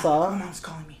recently My saw. mom's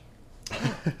calling me.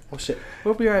 Oh shit.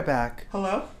 We'll be right back.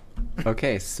 Hello?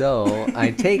 Okay, so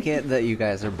I take it that you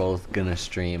guys are both gonna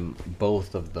stream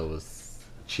both of those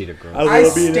Cheetah Girls. I I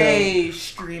will be stay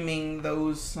streaming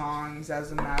those songs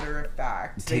as a matter of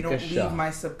fact. Take they a don't leave shot. my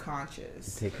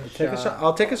subconscious. Take a Take a shot.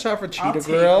 I'll take a shot for I'll Cheetah take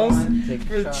Girls. one Take a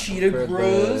for the shot Cheetah for the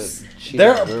Girls. Cheetah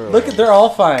They're Girls. they're all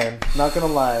fine. Not gonna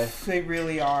lie. They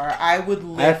really are. I would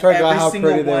lift forgot every how single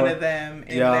pretty they one were. of them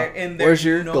in Yeah. their Where's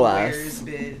your nowheres,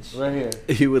 glass? bitch. Right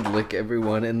here. You would lick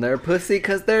everyone in their pussy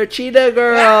because they're Cheetah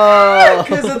Girl.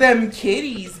 Because of them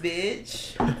kitties,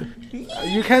 bitch.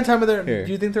 You can't tell me they're. Here.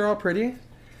 Do you think they're all pretty?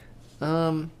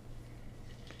 Um.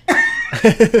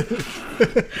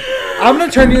 I'm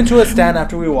gonna turn you into a stan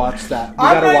after we watch that. We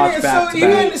gotta watch back to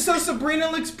back. So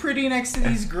Sabrina looks pretty next to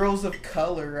these girls of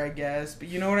color, I guess. But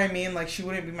you know what I mean? Like, she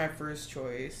wouldn't be my first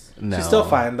choice. No. She's still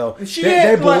fine though. She They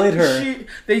did, bullied like, her.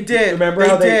 They did. Remember they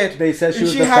how did. they said she And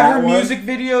was she the had fat her one? music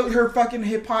video, her fucking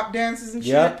hip hop dances and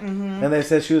shit. Yep. Mm-hmm. And they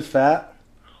said she was fat.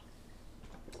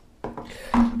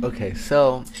 Okay,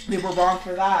 so They were wrong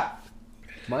for that.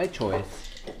 my choice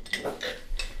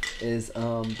is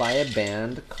by a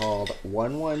band called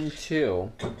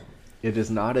 112. It is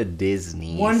not a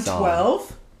Disney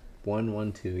 112?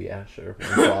 112, yeah, sure.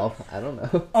 112. I don't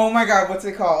know. Oh my god, what's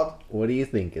it called? What do you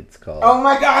think it's called? Oh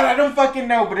my god, I don't fucking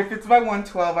know, but if it's by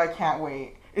 112, I can't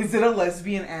wait. Is it a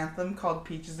lesbian anthem called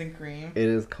Peaches and Cream? It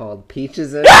is called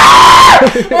Peaches and...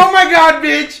 Oh my god,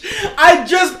 bitch! I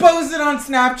just posted on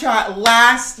Snapchat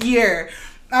last year.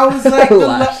 I was like,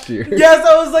 Last year. Yes,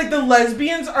 I was like, the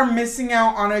lesbians are missing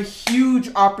out on a huge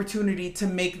opportunity to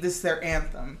make this their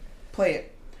anthem. Play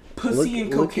it. Pussy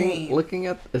and cocaine. Looking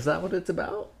at... Is that what it's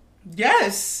about?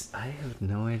 Yes! I have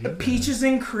no idea. Peaches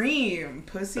and Cream.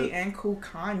 Pussy and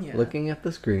cocaine. Looking at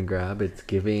the screen grab, it's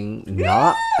giving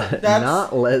not That's-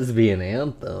 not lesbian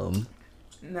anthem.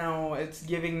 No, it's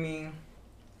giving me...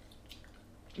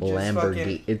 just Lamborghini.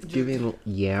 fucking- It's just- giving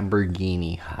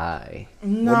Lamborghini high.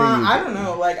 Nah, What are you I don't doing?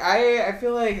 know. Like, I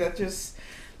feel like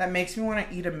that makes me want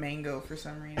to eat a mango for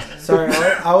some reason. Sorry,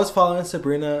 I was following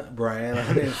Sabrina Bryan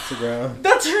on Instagram.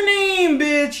 That's her name,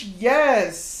 bitch.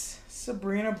 Yes,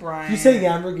 Sabrina Bryan. You say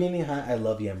Lamborghini High? I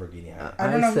love Lamborghini High. I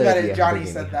don't know who said that is. Johnny Lamborghini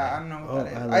said that. high. I don't know Oh, what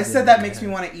that I is. love I said that Lamborghini makes me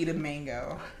high. want to eat a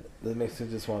mango. That makes me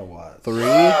just want to watch. 3,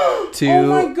 2, Oh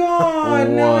my god!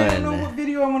 Now I don't know 1. what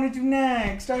video I want to do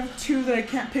next. I have 2 that I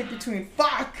can't pick between.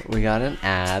 Fuck. We got an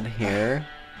ad here.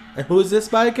 And who is this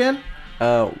by again?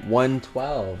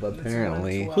 112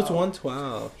 apparently. 112. Who's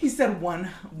 112? He said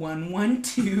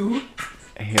 112.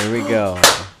 Here we go.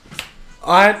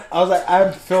 I was like,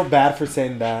 I feel bad for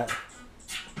saying that.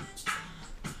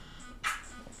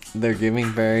 They're giving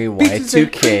very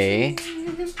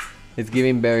Y2K. It's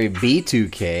giving very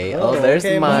B2K. Oh, there's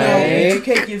okay, No, Mike.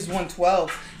 B2K gives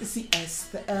 112. It's the S,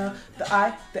 the L, the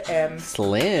I, the M.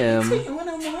 Slim. Take it when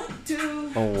I want to.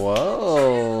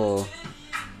 Whoa.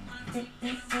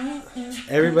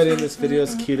 Everybody in this video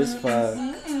is cute as fuck.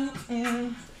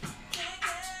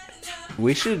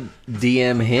 We should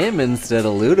DM him instead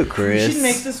of Ludacris. We should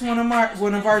make this one of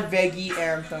our veggie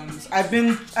anthems. I've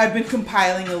been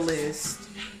compiling a list.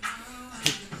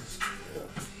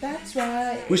 That's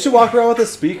right. We should walk around with a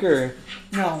speaker.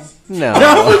 No, No.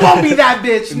 we won't be that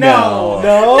bitch. No.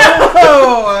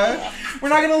 We're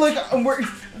not gonna look.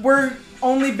 We're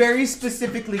only very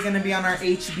specifically gonna be on our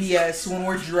HBS when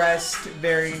we're dressed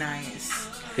very nice.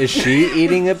 Is she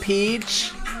eating a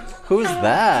peach? Who's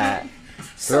that?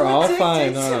 They're all addicted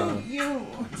fine, to huh? you.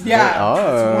 They Yeah,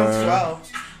 are. it's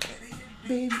 112.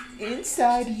 Baby,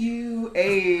 inside you,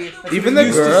 that's Even what the we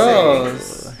used to girls.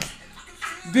 say.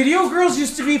 Video girls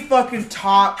used to be fucking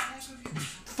top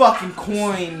fucking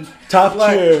coin. Top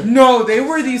tier. No, they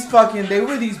were these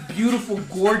beautiful,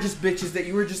 gorgeous bitches that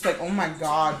you were just like, oh my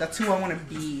god, that's who I want to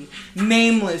be.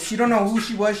 Nameless. You don't know who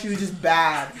she was just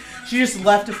bad. She just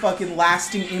left a fucking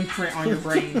lasting imprint on your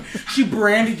brain. She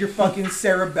branded your fucking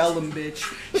cerebellum, bitch.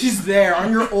 She's there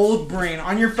on your old brain,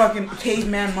 on your fucking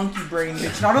caveman monkey brain,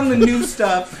 bitch. Not on the new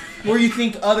stuff where you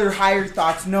think other higher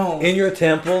thoughts. No. In your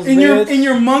temples, In bitch.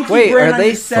 your monkey Wait, brain are on they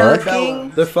your cerebellum. fucking?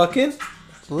 They're fucking?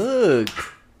 Look.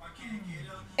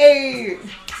 Hey,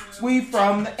 we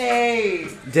from the A.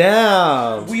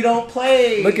 Damn. We don't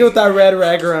play. Look at that red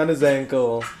rag around his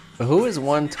ankle. Who is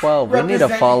 112? We need to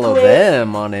Represent follow Chris.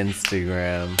 them on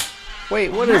Instagram.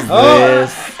 Wait, what is Oh.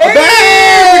 this? Hey,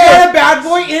 we got a bad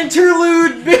boy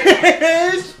interlude,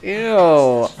 bitch. Ew.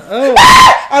 Oh.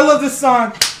 I love this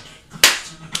song.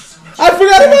 I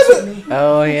forgot about it.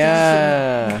 Oh,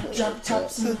 yeah. Drop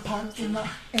tops in the parking lot,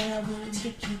 and I will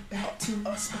take you back to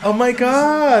us. Oh my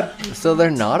god. So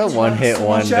they're not a one-hit They're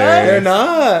wonder.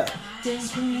 not. Can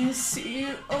you see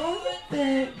you over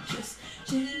there? Just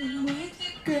chilling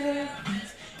with your girl.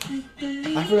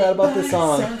 I forgot about this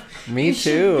song. Me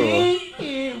too.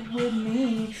 He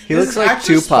He looks like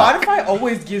Tupac. Spotify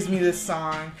always gives me this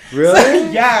song.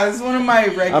 Really? Yeah, it's one of my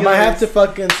regulars. I might have to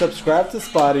fucking subscribe to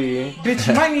Spotty. Bitch,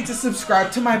 you might need to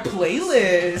subscribe to my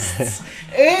playlists.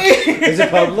 Hey. Is it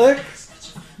public?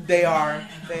 They are.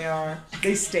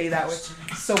 They stay that way.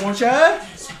 So won't ya?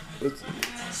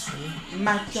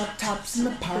 My drop tops in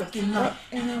the parking lot,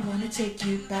 and I wanna take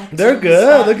you back. They're to the good.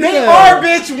 spot. Look at they them. are,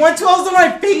 bitch. 112s are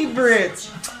my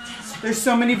favorites. There's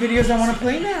so many videos I want to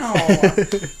play now.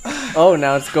 Oh,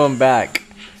 now it's going back.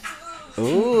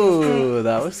 Ooh,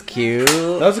 that was cute.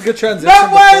 That was a good transition.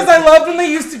 I loved when they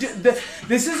used to do.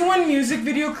 This is when music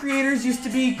video creators used to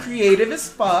be creative as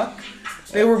fuck.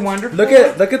 They were wonderful. Look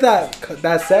at that.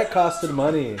 That set costed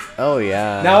money. Oh,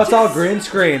 yeah. Now it's all green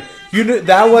screen. You knew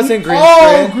that wasn't green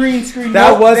Oh, screen. green screen.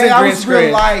 That Nope, wasn't that green was real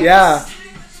screen. lights. Yeah.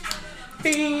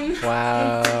 Bing.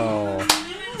 Wow.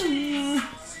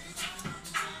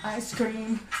 Ice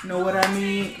cream, know what I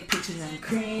mean? Peaches and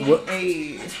cream. What-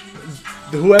 Hey.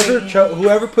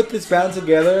 Whoever put this band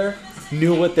together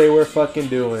knew what they were fucking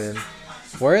doing.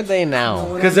 Where are they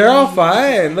now? Cause they're all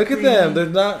fine. Look at them.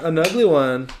 There's not an ugly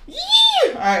one. Yeah.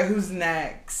 All right, who's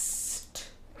next?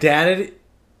 Danny.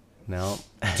 No.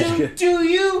 Do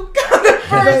you got the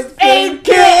first aid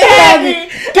kit? Danny.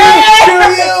 Do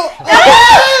you?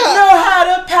 Know how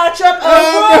to patch up a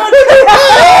wound?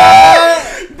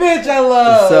 Bitch, I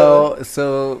love.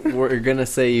 So we're gonna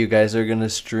say you guys are gonna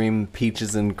stream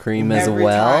Peaches and Cream as Every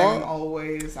well. time,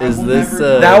 always. Is I will this,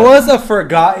 never- That was a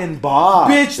forgotten bop.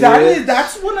 Bitch,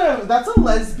 that's a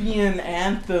lesbian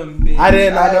anthem, bitch. I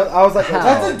didn't. I know. I was like, How?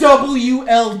 That's a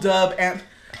WL dub anthem.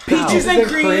 Peaches and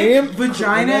cream,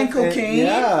 vagina and cocaine.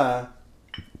 Yeah.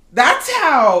 That's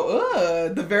how.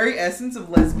 The very essence of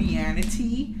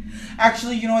lesbianity.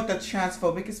 Actually, you know what? That's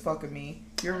transphobic as fuck of me.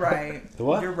 You're right. The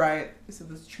what? You're right. I said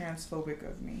that's transphobic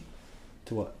of me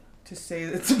To what? to say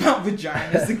it's about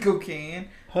vaginas and cocaine.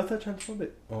 How's that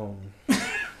transphobic?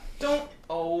 Don't.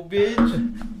 Oh,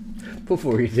 bitch.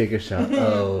 Before you take a shot.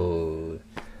 Oh.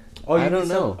 Oh, you I don't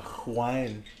need know. some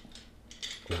wine.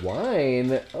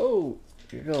 Wine. Oh.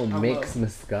 You're gonna I mix will.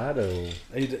 Moscato.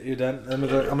 You done? I'm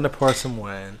gonna pour some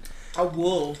wine. I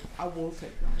will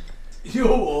take one.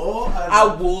 Yo,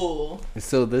 I will.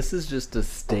 So this is just a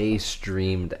stay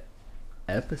streamed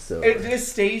episode It just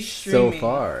stays streaming. so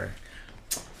far.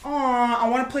 Aw, I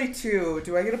want to play 2.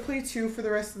 Do I get to play 2 for the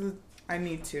rest of the... I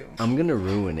need to. I'm gonna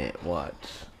ruin it. Watch.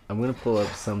 I'm gonna pull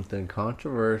up something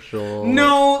controversial.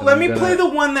 No, and let I'm me gonna- play the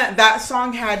one that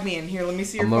song had me in. Here, let me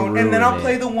see your I'ma phone. And then I'll ruin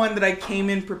play it. the one that I came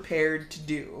in prepared to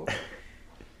do.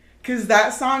 Because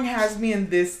that song has me in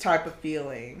this type of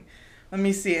feeling. Let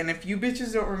me see. And if you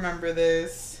bitches don't remember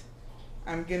this,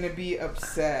 I'm going to be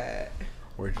upset.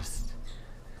 We're just.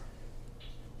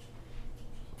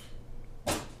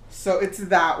 So it's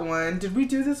that one. Did we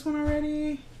do this one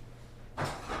already?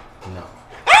 No.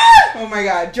 Ah! Oh my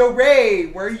god. Joe Ray,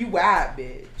 where you at,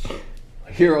 bitch?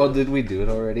 Hero, did we do it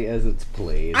already as it's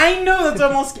played? I know, that's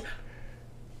almost scared.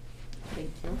 Thank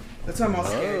you. That's why I'm all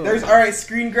scared. There's, alright,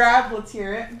 screen grab. Let's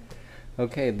hear it.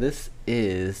 Okay, this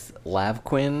is Lav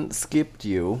Quinn Skipped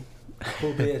You.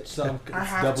 Cool bitch. So I it's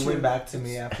have doubling to. back to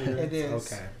me after this. It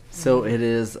is. Okay. So it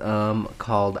is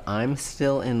called I'm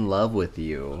Still in Love with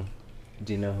You.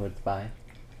 Do you know who it's by?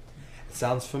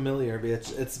 Sounds familiar,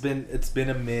 bitch. It's been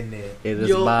a minute. It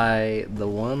is by the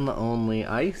one, the only.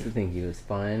 I used to think he was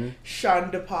fine.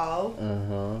 Sean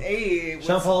DePaul. Hey,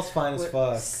 Sean Paul's fine as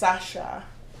fuck. Sasha.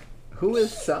 Who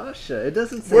is Sasha? It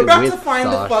doesn't say. We're about with to find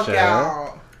the fuck Sasha.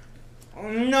 out. Oh,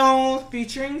 no,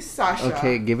 featuring Sasha.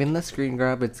 Okay, giving the screen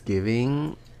grab, it's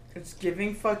giving It's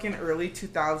giving fucking early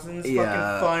 2000s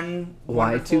Yeah. fucking fun,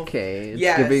 wonderful. Y2K. It's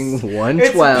Yes. giving It's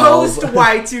 112. post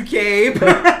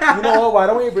Y2K. You know what? Why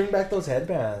don't we bring back those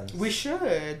headbands? We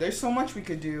should. There's so much we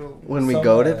could do. When we So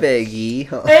go to much.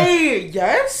 Veggie. Hey,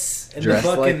 yes. In Dressed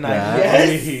the fucking like 90s that.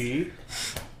 Yes. heat.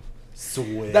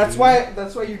 Sweaty. That's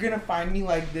why you're gonna find me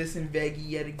like this in Veggie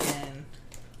yet again.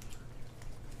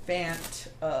 Fant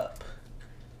up.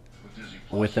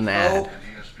 With an ad. Oh,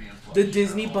 the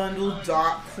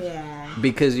DisneyBundle.com.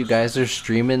 Because you guys are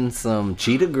streaming some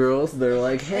Cheetah girls. They're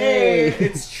like, Hey, hey.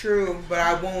 it's true, but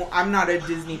I'm not a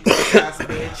Disney podcast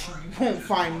bitch. You won't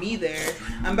find me there.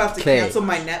 I'm about to 'Kay. cancel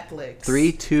my Netflix.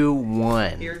 3, 2,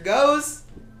 1. Here it goes.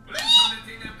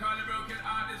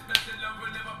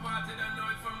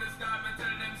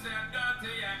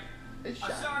 It's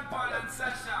shot.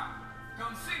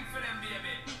 Come sing for them,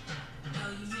 baby.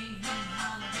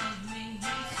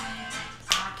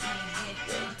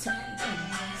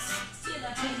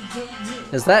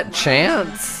 Is that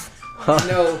Chance?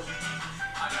 No.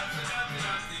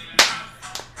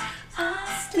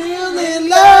 Still in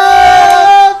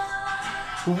love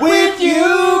with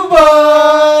you,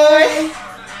 boy.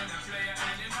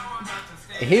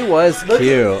 He was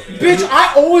cute. Bitch,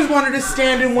 I always wanted to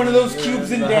stand in one of those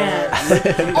cubes and dance.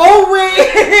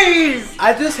 Always!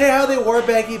 I just hate how they wore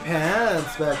baggy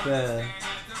pants back then.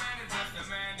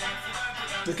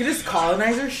 Look at this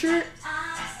colonizer shirt.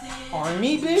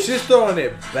 Army, bitch. She's throwing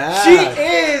it back. She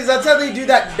is. That's how they do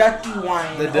that ducky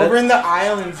wine The duck- over in the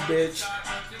islands, bitch.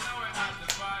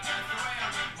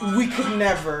 We could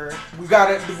never.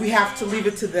 We have to leave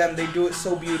it to them. They do it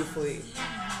so beautifully.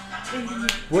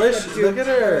 Look at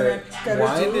her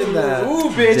winding that. Ooh,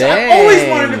 bitch. I Dang. always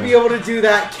wanted to be able to do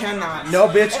that. Cannot. No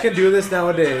bitch can do this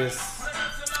nowadays.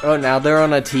 Oh, now they're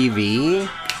on a TV?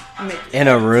 In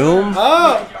a room?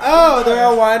 Oh, they're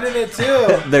all winding it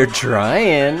too. They're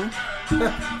trying.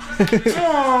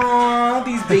 Aww,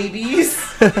 these babies.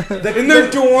 In their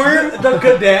dorm. The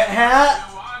cadet hat.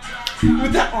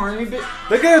 With that army bit.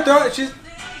 Look at her throwing. She's.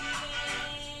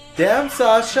 Damn,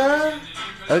 Sasha.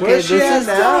 Okay, Where's she at this is.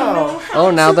 now? Oh,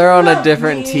 now they're on a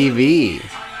different TV.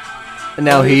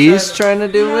 Now he's trying to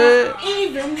do it?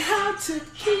 Even how to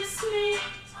kiss me.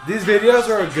 These videos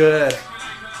are good.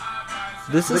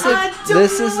 This is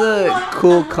a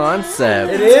cool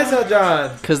concept. It is,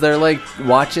 John. Because they're like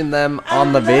watching them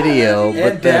on the video, And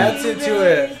but then. dancing to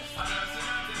it.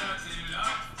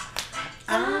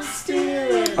 I'm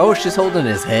still Oh, she's holding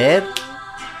his head?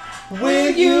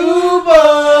 With you,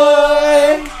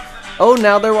 boy. Oh,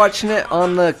 now they're watching it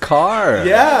on the car.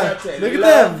 Yeah, look at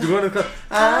them. Going to the club.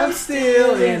 I'm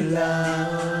still in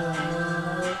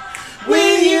love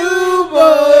with you,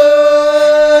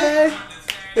 boy.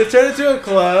 It turned into a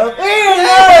club.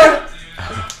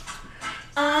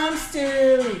 I'm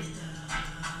still in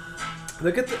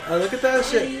Look at that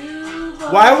shit.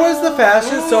 Why was the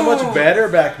fashion so much better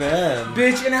back then?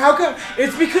 bitch, and how come?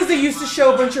 It's because they used to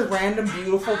show a bunch of random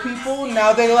beautiful people.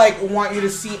 Now they like want you to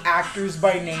see actors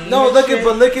by name. No, and look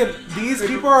shit. at these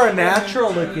people are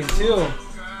natural looking too.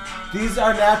 These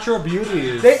are natural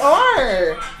beauties. They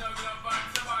are.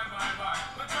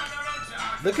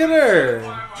 Look at her.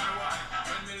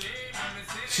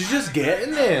 She's just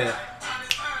getting it.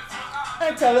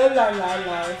 I tell her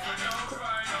la.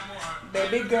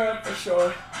 Baby girl for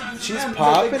sure. She's Remember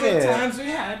popping the good it. times we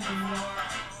had.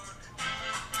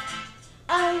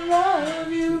 I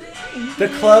love you. The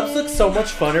clubs look so much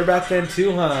funner back then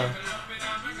too, huh?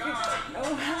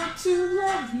 Know how to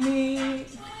love me.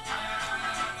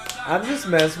 I'm just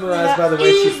mesmerized by the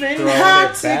way she's throwing Even how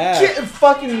it to back. get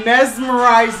fucking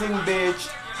mesmerizing, bitch.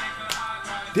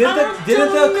 Didn't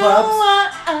the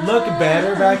clubs look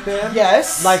better back then?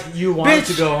 Yes. Like you wanted Bitch,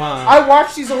 to go, huh? I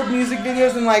watch these old music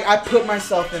videos and like I put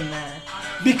myself in there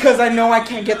because I know I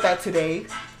can't get that today.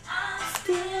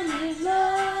 Still in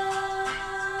love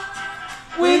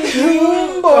with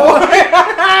whom, boy?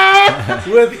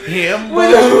 With him,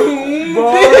 With whom,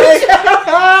 boy.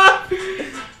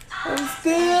 I'm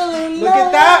still in love. Look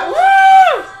at that.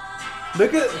 Woo!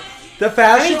 Look at the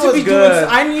fashion was good.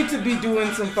 I need to be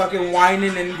doing some fucking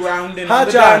whining and grounding Hot on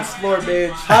the John. dance floor,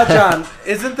 bitch. Hot John,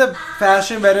 isn't the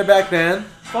fashion better back then?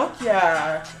 Fuck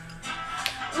yeah.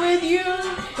 With you.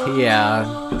 Yeah.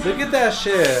 Look at that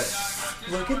shit.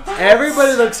 Look at that.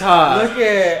 Everybody looks hot. Look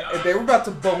at, they were about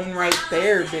to bone right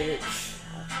there, bitch.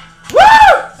 Woo!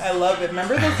 I love it.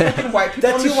 Remember those fucking white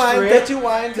people on the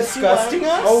strip disgusting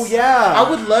us? Oh yeah. I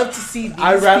would love to see these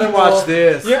I'd rather people. watch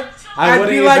this. Yeah. I'd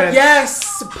be like,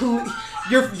 yes,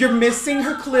 you're missing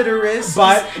her clitoris.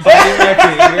 Biting my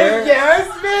finger. Yes,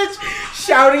 bitch.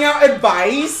 Shouting out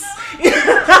advice.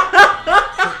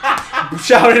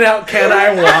 Shouting out, can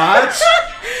I watch?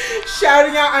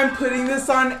 Shouting out, I'm putting this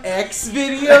on X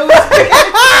videos.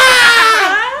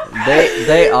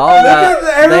 They all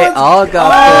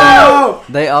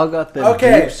got them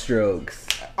Okay. deep strokes.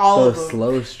 All Those of them.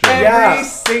 slow strokes. Every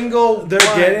single They're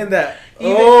one. getting that.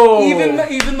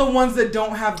 Even the ones that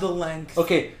don't have the length.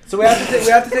 Okay, so we have to take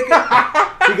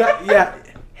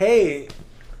Hey,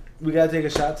 we gotta take a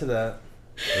shot to that.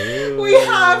 We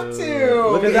have to.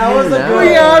 Look at that was a now. good We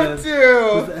one. have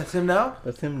to. That's him now?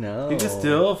 That's him now. He just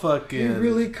still fucking. You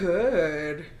really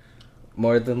could.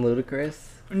 More than Ludacris?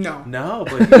 No. No,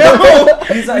 but No.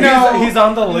 he's on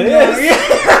the No. list.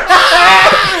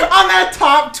 On that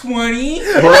top 20.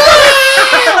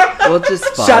 We'll just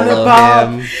Shut follow up,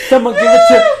 him. Someone give it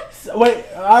to. Wait,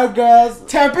 our girls.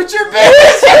 Temperature,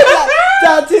 bitch.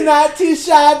 Nati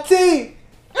Shati.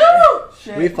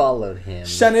 Shit. We followed him.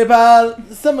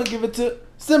 Shanibal. Someone give it to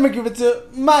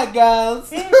my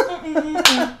girls.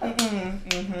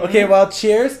 Okay, well,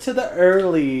 cheers to the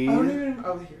early. Oh, here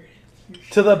it is.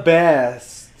 To the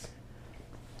best.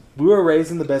 We were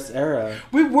raised in the best era.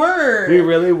 We were. We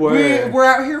really were. We're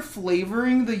out here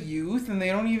flavoring the youth, and they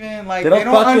don't even like. They They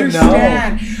don't don't fucking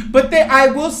understand. But I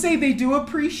will say, they do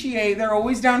appreciate. They're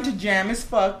always down to jam as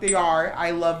fuck. They are.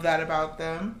 I love that about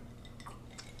them.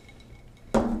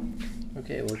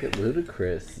 Okay, look at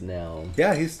Ludacris now.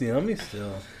 Yeah, he's yummy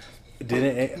still.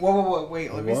 Didn't. Whoa,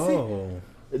 wait. Let me see. Whoa.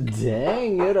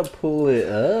 Dang, you gotta pull it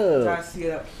Gotta up. see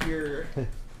it up here.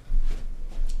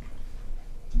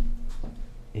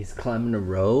 He's climbing a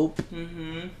rope.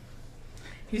 Mm-hmm.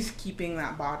 He's keeping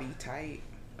that body tight.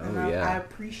 And Oh, yeah. I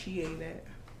appreciate it.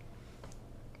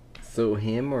 So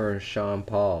him or Sean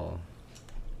Paul?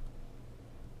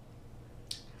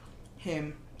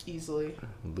 Him, easily.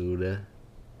 Luda.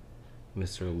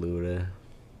 Mr. Luda.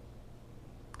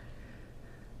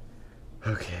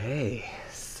 Okay,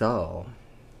 so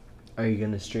are you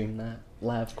gonna stream that?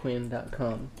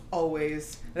 LiveQueen.com.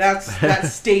 Always. That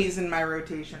stays in my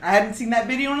rotation. I hadn't seen that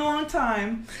video in a long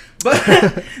time,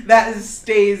 but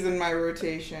stays in my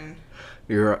rotation.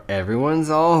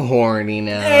 Everyone's all horny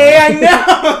now. Hey, I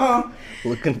know.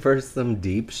 Looking for some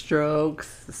deep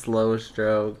strokes, slow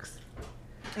strokes.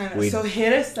 So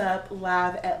hit us up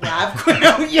live at LiveQueen.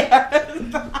 Oh,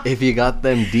 yes. If you got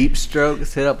them deep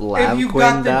strokes, hit up If you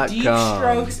got the deep LiveQueen.com.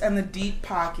 strokes and the deep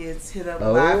pockets, hit up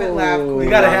live at LiveQueen. We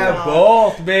gotta have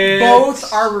both, bitch.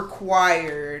 Both are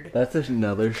required. That's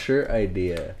another shirt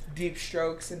idea. Deep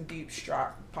strokes and deep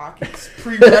pockets.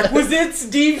 Prerequisites,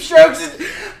 deep strokes.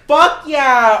 Fuck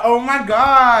yeah. Oh my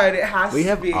god. It has We to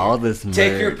have be. all this merch.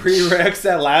 Take your prereqs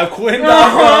at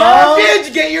LiveQueen.com.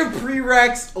 Bitch, get your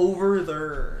prereqs over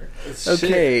there.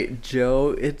 Okay, Joe,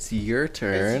 it's your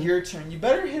turn. It's your turn. You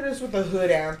better hit us with a hood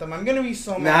anthem. I'm gonna be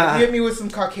so mad. Nah. Hit me with some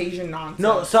Caucasian nonsense.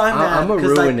 No, so I'm mad. I'm gonna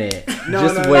 'cause, ruin like, it. No,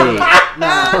 Just no, wait. no.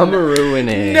 I'm gonna ruin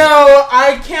it. No,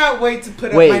 I can't wait to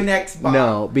put up my next box.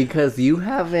 No, because you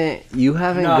haven't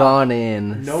No. gone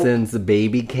in Nope. since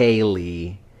baby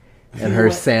Kaylee and her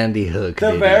Sandy Hook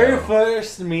The video. very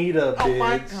first meetup, bitch. Oh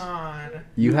my god.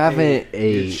 You haven't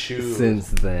ate shoes. since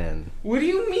then. What do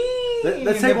you mean?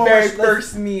 Let's the take one very more-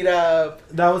 first meetup.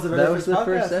 That was the very That was first the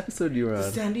first podcast. episode you were The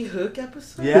on. Sandy Hook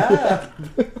episode? Yeah.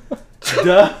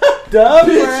 Duh, friend.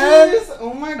 Bitches!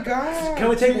 Oh my god. Can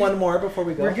we take one more before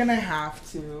we go? We're gonna have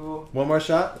to. One more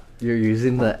shot? You're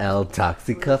using the El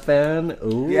Toxica fan?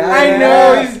 Ooh. Yeah. I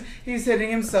know, he's hitting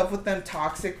himself with them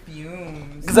toxic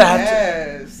fumes. 'Cause I had to-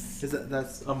 Yes. Is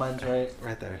that's mine's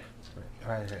right there.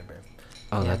 Right, babe.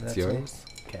 Oh, Yeah, that's me. yours?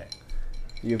 Okay.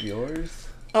 You have yours?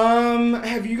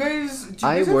 Have you guys... do you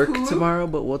I guys have work Hulu? tomorrow,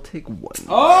 but we'll take one.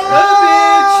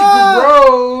 Oh, bitch!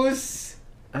 Gross!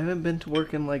 I haven't been to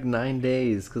work in like 9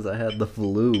 days because I had the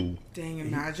flu. Dang,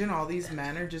 imagine all these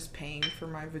men are just paying for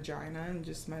my vagina and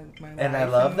just my And life I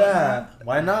love that.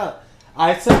 Why not?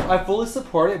 I fully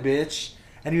support it, bitch.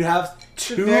 And you have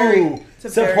two it's a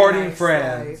very supporting nice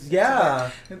friends. life.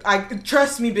 Yeah.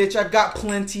 Trust me, bitch. I've got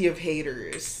plenty of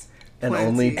haters. And Plenty.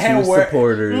 only 2 And we're-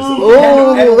 supporters. And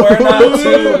we're not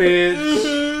too,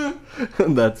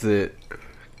 bitch. That's it.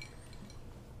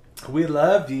 We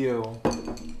love you.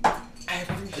 I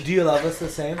appreciate Do you love us the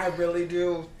same? I really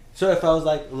do. So if I was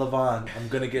like, Levon, I'm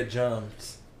gonna get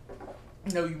jumped.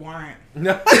 No, you aren't.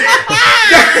 No.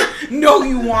 No,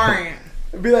 you aren't.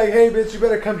 Be like, hey, bitch, you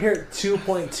better come here at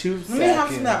 2.2 seconds. Let me have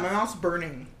some of that. My mouth's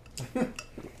burning.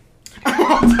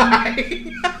 I'm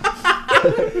dying.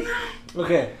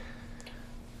 Okay.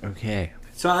 Okay.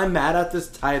 So I'm mad at this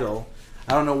title.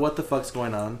 I don't know what the fuck's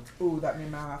going on. Ooh, that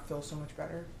made my mouth feel so much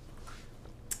better.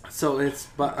 So it's,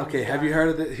 but okay, have you heard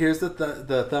of it? Here's the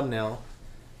thumbnail.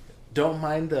 Don't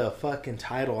mind the fucking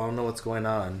title. I don't know what's going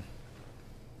on.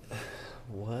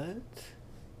 What?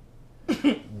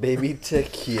 Baby te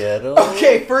quiero?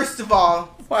 Okay, first of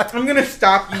all, I'm gonna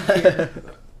stop you here.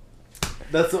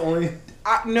 That's the only.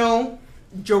 No,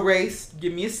 Joe Race,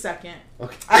 give me a second.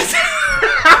 Okay. As an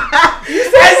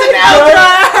elder,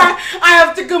 I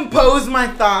have to compose my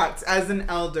thoughts as an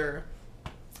elder.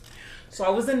 So I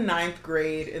was in 9th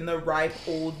grade in the ripe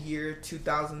old year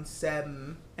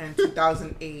 2007 and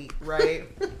 2008, right?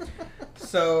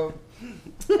 So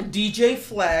DJ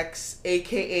Flex,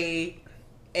 aka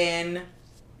N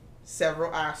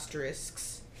several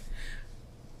asterisks.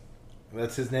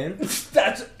 That's his name?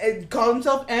 That's called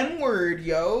himself N-word,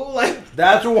 yo. Like,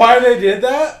 That's why they did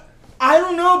that? I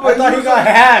don't know, I but thought he was got like,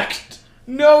 hacked.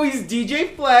 no, he's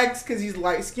DJ Flex because he's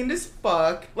light skinned as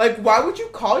fuck. Like, why would you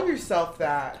call yourself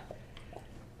that?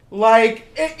 Like,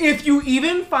 if you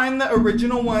even find the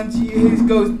original ones, he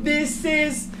goes, "This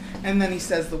is," and then he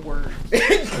says the word.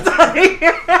 It's like,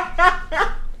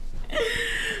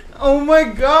 oh my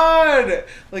god!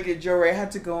 Like, Joe Ray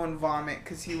had to go and vomit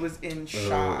because he was in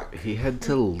shock. He had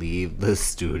to leave the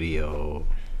studio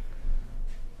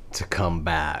to come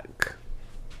back.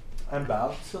 I'm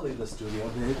about to leave the studio,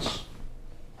 bitch.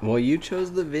 Well, you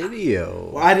chose the video.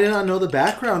 Well, I did not know the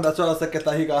background. That's why I was like, I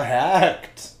thought he got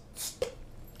hacked.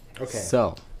 Okay.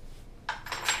 So,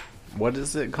 what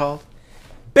is it called?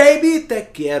 Baby te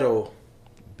quiero.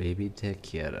 Baby te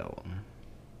quiero.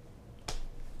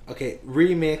 Okay,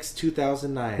 remix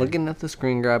 2009. Looking at the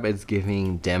screen grab, it's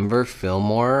giving Denver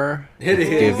Fillmore. It It's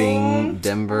is. giving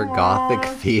Denver Gothic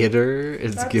Theater.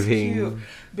 It's That's giving. cute.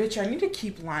 Bitch, I need to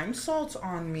keep lime salts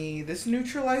on me. This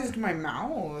neutralized my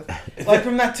mouth. Like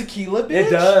from that tequila, bitch. It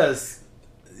does.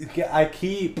 I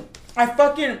keep.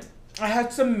 I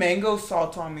had some mango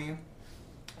salt on me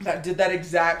that did that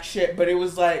exact shit, but it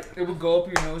was like, it would go up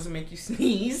your nose and make you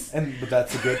sneeze. But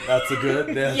that's a good.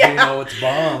 Then Yeah. you know it's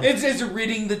bomb. It's just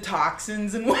ridding the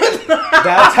toxins and whatnot.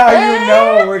 That's how you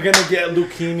know we're gonna get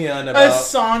leukemia in about.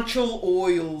 Essential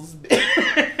oils.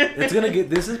 It's gonna get.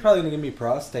 This is probably gonna give me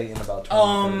prostate in about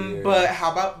 20 30 years. But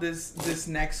how about this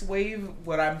next wave?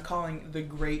 What I'm calling the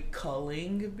great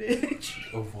culling, bitch.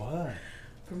 Of what?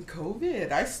 From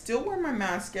COVID, I still wear my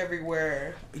mask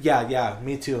everywhere. Yeah,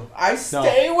 me too. I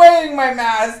stay wearing my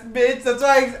mask, bitch. That's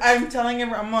why I'm telling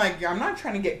everyone. I'm like, I'm not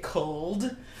trying to get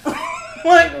cold.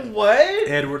 Like, what?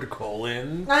 Edward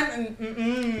Cullen.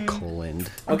 Colin.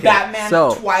 Okay, Batman,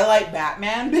 so- Twilight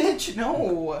Batman, bitch.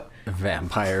 No.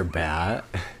 Vampire bat.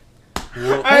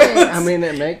 I I mean,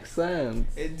 it makes sense.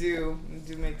 It do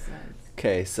make sense.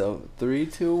 Okay, so 3,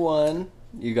 2, 1.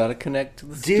 You gotta connect to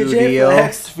the DJ studio.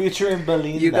 Flex featuring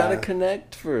Belinda. You gotta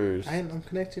connect first. I'm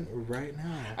connecting right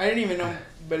now. I didn't even know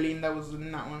Belinda was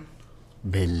in that one.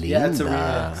 Belinda. Yeah, it's a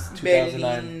remix.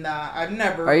 2009. Belinda. I've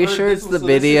never. Are you heard sure this it's one, the so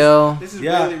this is- video? This is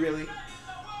Yeah. really.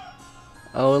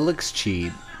 Oh, it looks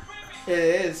cheap. It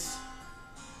is.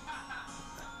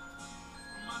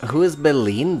 Who is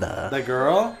Belinda? The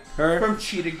girl? Her? From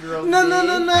Cheetah Girls.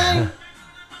 No.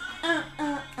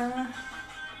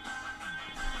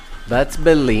 That's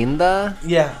Belinda?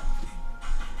 Yeah.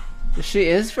 She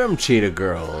is from Cheetah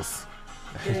Girls.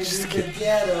 Baby, Just te kidding.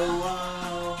 quiero.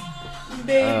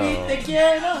 Baby, Oh. te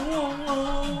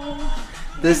quiero.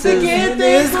 This Desde is. que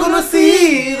te he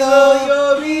conocido,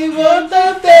 yo vivo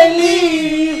tan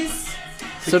feliz.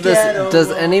 So does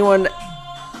anyone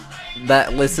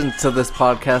that listens to this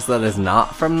podcast that is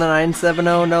not from the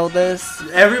 970 know this?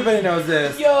 Everybody knows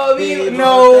this. Yo vivo.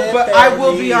 No, but I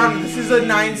will be honest. This is a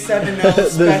 970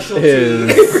 specialty. is.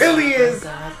 It really is.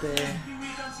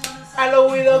 Al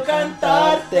oído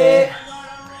cantarte.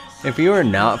 If you are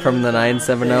not from the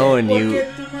 970 and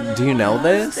do you know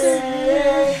this?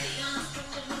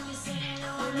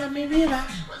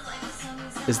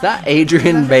 Is that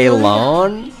Adrian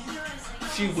Bailon?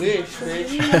 She wish, bitch.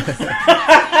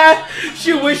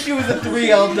 She wish she was a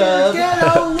 3L dub.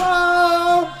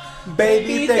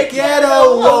 Baby, te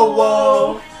quiero, wow,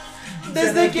 wow.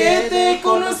 Desde que te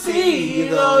conocí,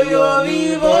 conocido, yo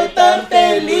vivo tan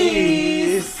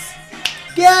feliz.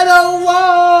 Quiero,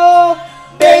 wow,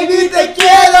 baby, te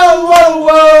quiero, wow,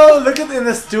 wow. Look at in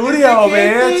the studio,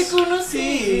 bitch.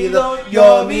 Conocido,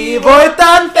 yo vivo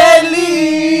tan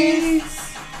feliz.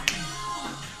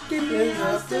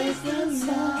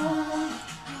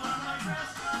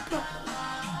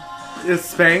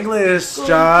 It's Spanglish,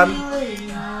 John.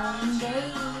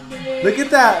 Look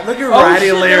at that. Look at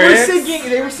writing lyrics.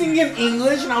 They were singing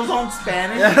English and I was on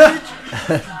Spanish.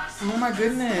 Oh my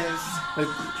goodness.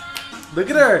 Look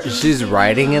at her. She's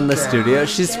writing in the studio.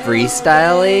 She's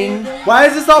freestyling. Why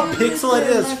is this all pixelated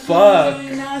as fuck?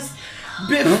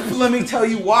 Let me tell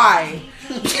you why.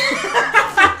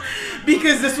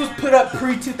 Because this was put up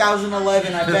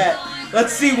pre-2011, I bet.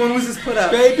 Let's see, when was this put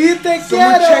up? Baby, te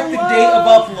Someone quiero, check the date of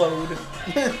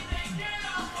upload.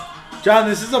 John,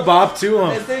 this is a bop too.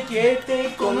 Desde que te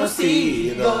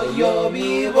conocido, yo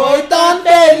vivo tan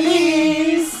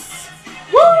feliz.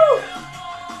 Woo!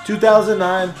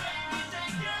 2009.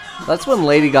 That's when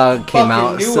Lady Gaga came Fucking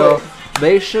out, knew so it.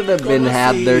 they should have been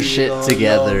had their shit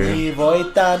together. Yo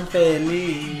vivo tan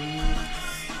feliz.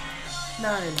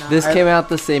 This came out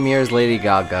the same year as Lady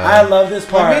Gaga. I love this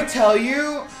Let me part. tell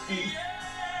you.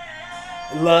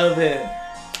 Love it.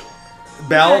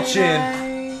 Belchin.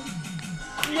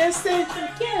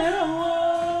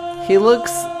 He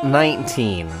looks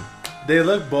 19. They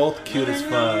look both cute as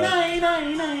fuck.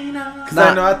 Because I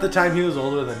Not- know at the time he was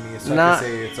older than me, so I Not- can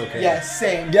say it's okay. Yes,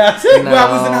 same. Yes. When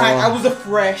I was in No. high, I was a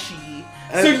freshie.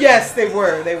 So yes, they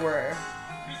were. They were.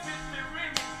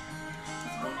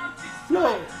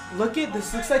 No, look at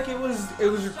this. Looks like it was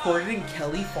recorded in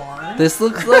Kelly Farm. This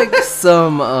looks like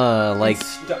some like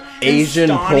Asian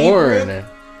porn.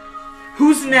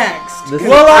 Who's next? This-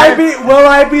 Will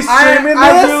I be streaming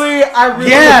I this? really.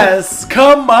 Yes.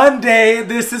 Come Monday,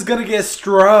 this is gonna get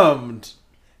strummed.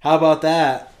 How about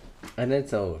that? And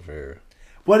it's over.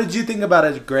 What did you think about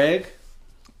it, Greg?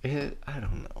 I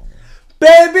don't know.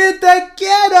 Baby, te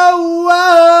quiero,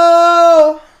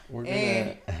 whoa. We're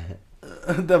Eh.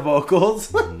 The vocals.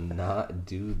 gonna not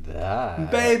do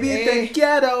that. Baby, te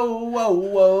quiero, whoa,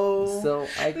 whoa. So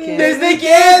I can't. Desde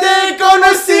que te he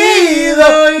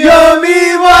conocido, yo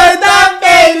vivo tan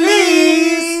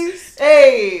feliz.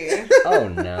 Hey. Oh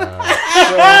no.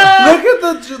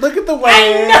 Look at the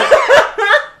way.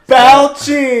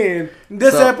 Belching.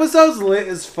 This So- episode's lit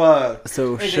as fuck.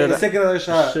 So It should Let's take another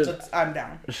shot. I'm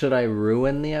down. should I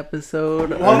ruin the episode?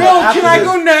 Well, Or- No, after can I this-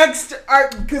 go next?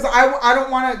 Because I don't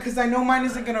want to. Because I know mine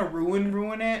isn't gonna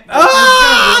ruin it.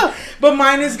 But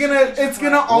mine is gonna. It's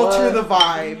gonna alter the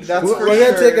vibe. That's We're for gonna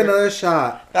sure. take another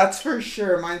shot. That's for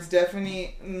sure. Mine's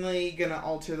definitely gonna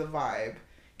alter the vibe.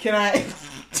 Can I?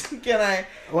 Can I?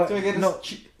 What? Do I get No.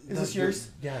 Is this yours?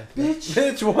 Yeah. Bitch.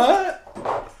 Bitch, what?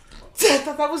 I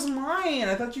thought that was mine.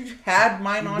 I thought you had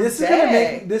mine on This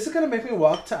deck. is gonna make me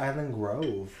walk to Island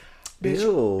Grove. Bitch,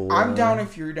 Ew. I'm down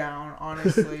if you're down,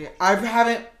 honestly.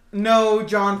 No,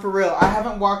 John, for real. I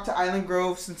haven't walked to Island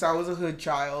Grove since I was a hood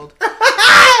child.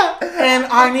 And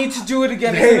I need to do it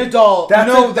again as an adult. That's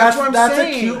what I'm that's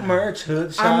saying. a cute merch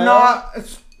hood child. I'm not...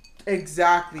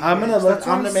 Exactly. I'm gonna bitch. look. That's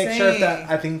what I'm gonna make sure if saying. that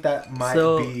I think that might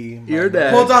So, be. my you're merch.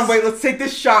 dead. Hold on, wait. Let's take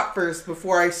this shot first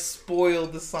before I spoil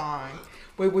the song.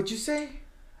 Wait, what'd you say?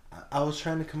 I was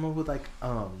trying to come up with like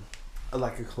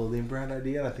a clothing brand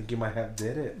idea, and I think you might have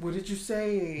did it. What did you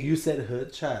say? You said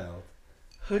hood child.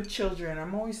 Hood children.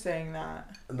 I'm always saying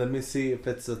that. Let me see if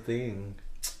it's a thing.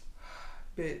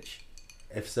 Bitch.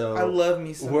 If so, I love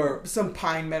me we're- some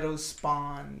Pine Meadows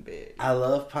spawn, bitch. I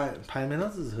love Pine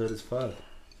Meadows is hood as fuck.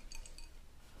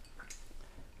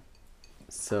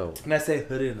 So And I say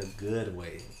hood in a good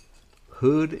way.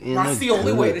 hood in That's a the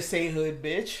only good- way to say hood,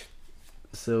 bitch.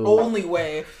 So Only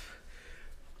way.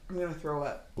 I'm gonna throw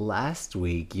up. last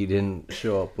week you didn't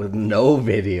show up with no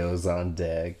videos on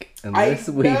deck, and I this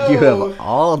week you know. have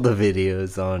all the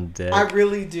videos on deck. I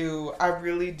really do.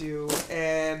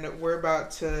 And we're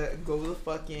about to go the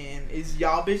fuck in. Is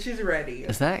y'all bitches ready?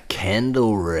 Is that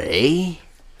Kendall Ray?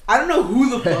 I don't know who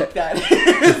the fuck that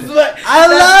is, but I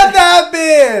love that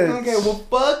bitch. okay, well,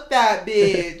 fuck that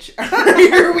bitch.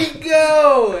 Here we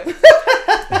go.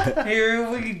 Here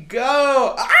we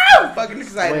go. Ah, I'm fucking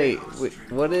excited. Wait,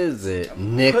 what is it?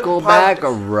 Nickelback,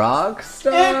 a rock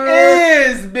star? It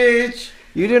is, bitch.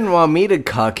 You didn't want me to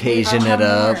Caucasian it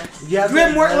up. Yeah,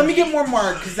 Get more, let me get more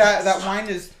mark, because that wine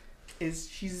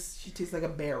she tastes like a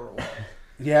barrel.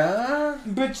 Yeah.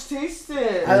 Bitch, taste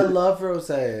it. I love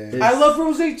rosé. I love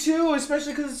rosé too,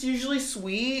 especially because it's usually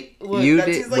sweet. Look, You that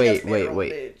did tastes like a barrel,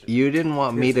 wait. bitch. You didn't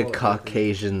want me Here's to what I think.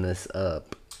 Caucasian this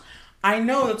up. I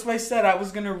know, that's why I said I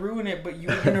was gonna ruin it, but you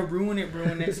were gonna ruin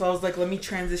it. So I was like, let me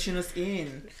transition us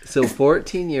in. So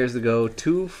 14 years ago,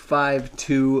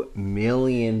 252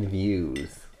 million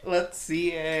views. Let's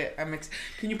see it.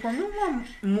 Can you pour me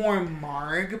more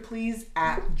marg, please?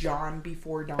 At John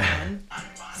Before Dawn.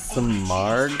 Some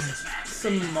marg.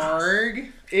 Some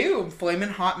marg. Ew, flamin'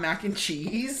 hot mac and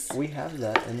cheese. We have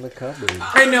that in the cupboard.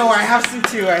 I know, I have some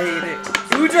too. I hate it.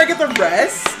 Ooh, do I get the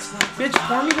rest? Bitch,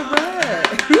 pour me the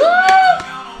rest.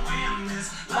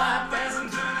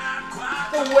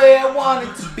 The way I want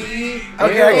it to be.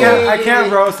 Okay, I can't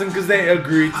roast them because they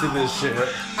agreed to this shit.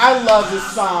 I love this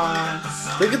song.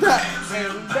 Look at that.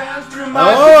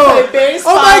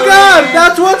 Oh my God,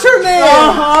 that's what's her name.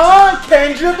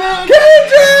 Kendra, baby.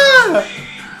 Kendra.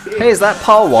 Hey, is that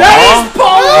Paul Wall? That is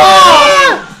Paul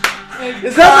Wall.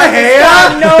 Is that my hair?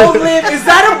 No lip. Is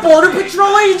that a border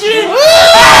patrol agent?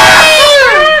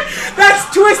 That's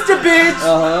Twisted, bitch.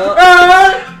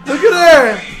 Look at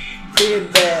her.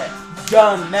 Did that,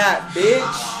 done that, bitch.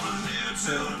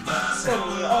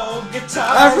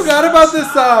 I forgot about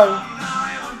this song.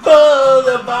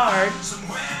 Boulevard.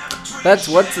 That's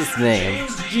what's his name.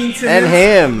 Gene Simmons. And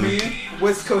him.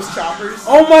 West Coast Choppers.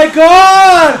 Oh my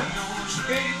God.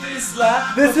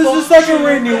 This is just like a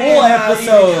renewal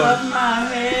episode. Cut my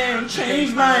hair and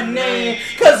change my name,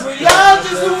 cause we all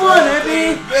just wanna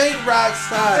be big rock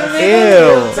stars.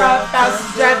 Ew. Top houses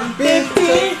driving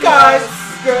 15 cars.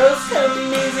 Girls come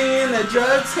easy and the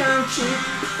drugs come cheap.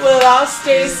 We'll all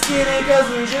stay skinny cause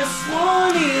we just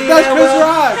want to eat. That's Chris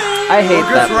Rock. I hate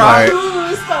that part.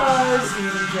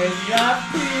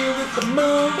 With the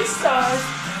movie stars.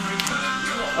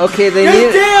 Okay,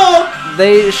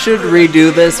 they should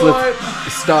redo this with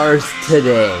stars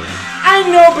today. I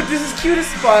know, but this is cute as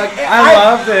fuck. I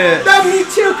love it. Me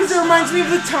too, because it reminds me of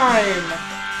the time.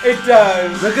 It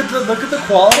does. Look at the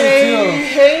quality too.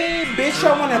 Hey, bitch,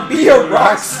 I wanna be a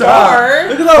rock star.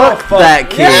 Look at that. Fuck that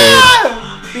kid. Yeah!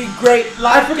 Be great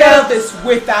like Elvis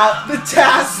without the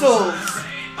tassels.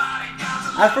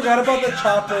 I forgot about the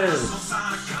choppers.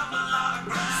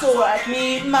 So I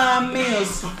need my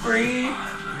meals for free.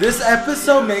 This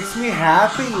episode makes me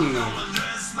happy.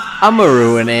 I'ma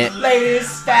ruin it.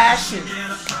 Latest fashion.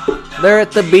 They're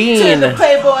at the To Bean. the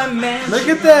Playboy Mansion. Look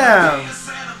at them.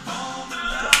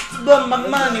 Blow my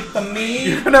money for me.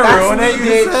 You're gonna ruin it, you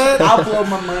bitch. said? I'll blow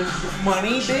my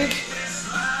money, bitch.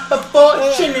 For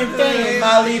fortune and fame,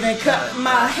 I'll even cut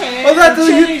my hair and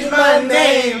change my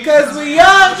name. Cause we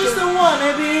all just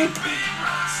wanna be.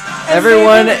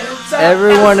 Everyone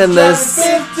in this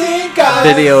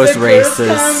video is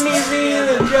racist.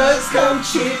 The drugs come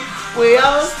cheap. We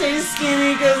all stay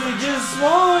skinny cause we just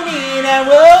want to eat and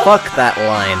we'll Fuck that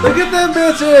line. Look at them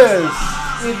bitches.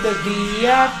 with the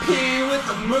VIP with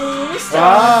the movie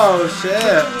stars. Oh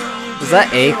shit. Is that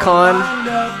Akon?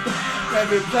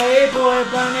 Every Playboy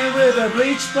bunny with a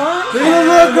bleach blonde. Look at the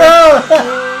little girl.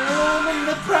 In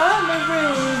the private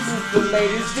rooms with the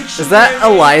latest dictionary. Is that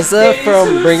Eliza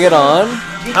from Bring It On?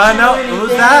 I know.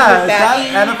 Who's that? Is that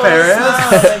Anna Faris?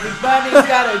 Everybody's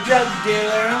got a drug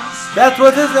dealer. That's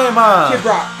what's his name on. Kid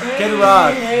Rock. Kid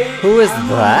Rock. Who is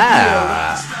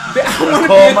that? I want to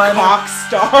coal be a miner. cock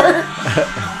star.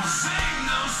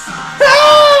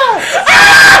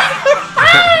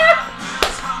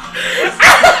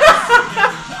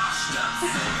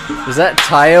 Is that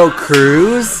Tayo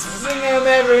Cruz? Sing them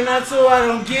every night so I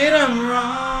don't get them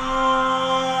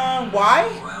wrong. Why?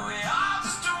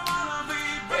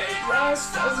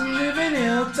 Living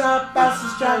hilltop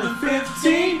houses driving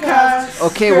 15 cars.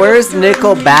 Okay, where's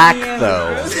Nickelback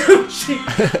though?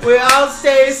 We all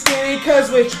stay skinny cause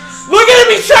we. Look at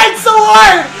him, he tried so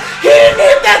hard! He didn't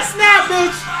hit that snap,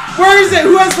 bitch! Where is it?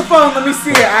 Who has the phone? Let me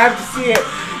see it. I have to see it.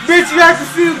 Bitch, you have to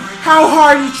see how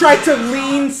hard he tried to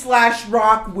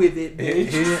lean/rock with it,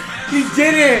 bitch. He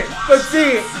didn't. But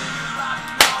see it.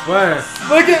 Where?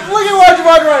 Look at,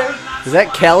 watch. Is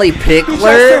that Kelly He tries to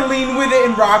Pickler? lean with it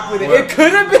and rock with it. It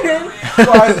could have been.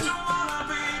 Watch.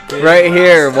 Right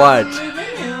here, watch.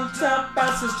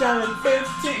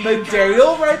 The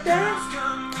Dale right there.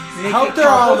 Hope they're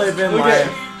all living life.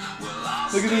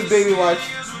 Look at this baby, watch.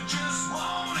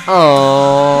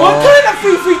 Oh. What kind of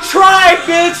free try,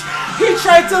 bitch? He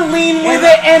tried to lean with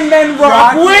it and then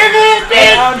rock with it,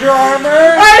 bitch! Under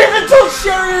Armour. I even told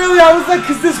Sherry earlier, I was like,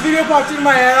 cause this video popped into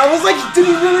my head, I was like, did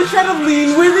he really try to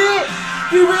lean with it?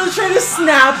 Did he really try to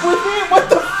snap with it? What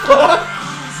the fuck?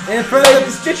 And for the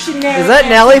Is that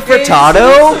Nelly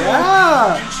Furtado?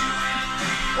 yeah.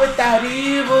 With that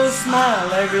evil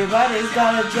smile, everybody's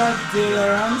got a drug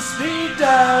dealer on speed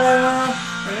dial.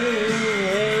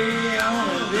 Hey, I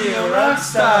wanna be a rock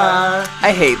star.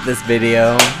 I hate this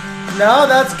video. No,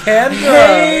 that's Kendra.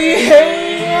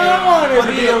 Hey, I wanna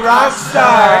be a rock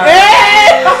star.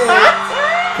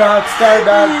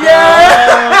 Cockstar.com.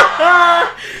 Yeah.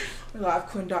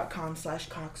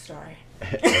 LiveQuinn.com/cockstar.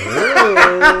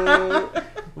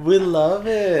 We love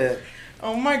it.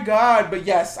 Oh my god, but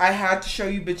yes, I had to show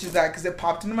you bitches that because it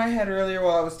popped into my head earlier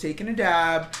while I was taking a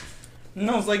dab. And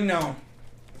I was like, no.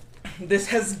 This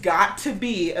has got to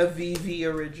be a VV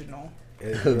original.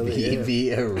 It really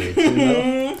VV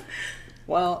original.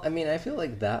 Well, I mean, I feel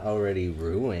like that already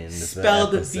ruined.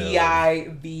 Spelled the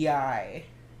episode. VIVI.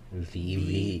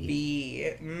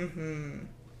 VV. Mm-hmm.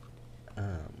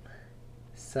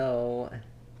 So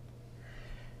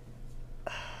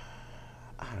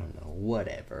I don't know.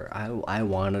 Whatever. I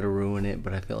wanted to ruin it,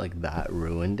 but I feel like that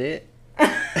ruined it.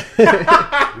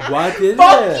 Why did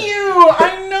Fuck it? you!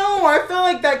 I know. I feel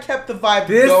like that kept the vibe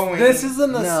going. This is a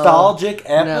nostalgic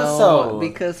episode. No,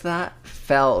 because that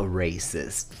felt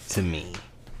racist to me.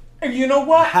 And you know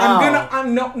what? How?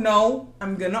 I'm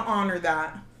gonna honor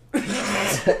that.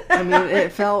 I mean,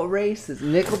 it felt racist.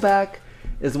 Nickelback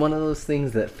is one of those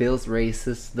things that feels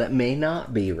racist that may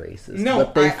not be racist. No,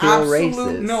 but they feel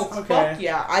racist. No, Okay. fuck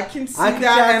yeah. I can see I can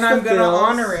that catch and the I'm gonna feels.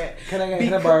 honor it.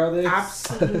 Can I borrow this?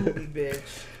 Absolutely, bitch.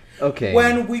 Okay.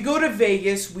 When we go to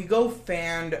Vegas, we go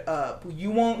fanned up.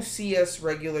 You won't see us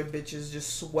regular bitches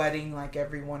just sweating like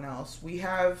everyone else. We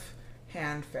have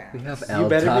hand fans. We have You El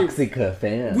better be- Toxica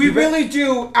fans. We really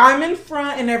do. I'm in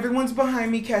front and everyone's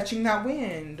behind me catching that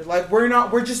wind. Like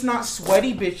we're just not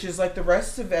sweaty bitches like the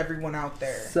rest of everyone out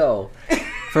there. So,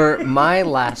 for my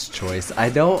last choice,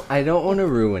 I don't want to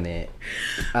ruin it.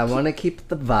 I want to keep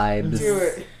the vibes. Do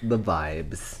it. The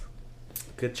vibes.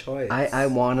 Good choice. I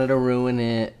wanted to ruin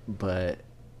it, but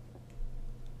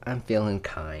I'm feeling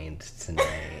kind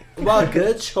tonight. Well,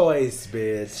 good choice,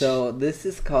 bitch. So this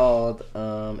is called.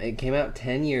 It came out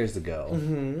 10 years ago.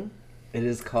 Mm-hmm. It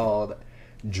is called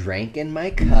 "Drank in My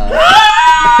Cup."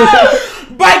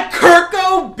 By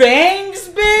Kirko Bangz,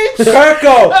 bitch.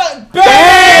 Kirko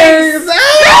Bangz.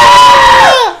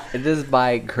 It is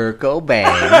by Kirko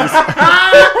Bangz.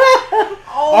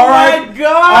 Oh Alright, my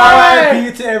god.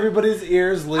 R.I.P. to everybody's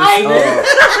ears listening.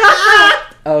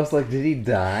 I was like, did he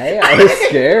die? I was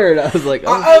scared. I was like,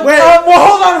 oh,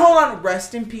 Well, hold on.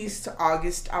 Rest in peace to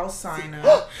August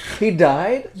Alsina. he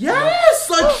died? Yes,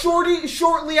 like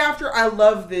shortly after. I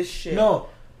love this shit. No.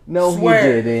 No,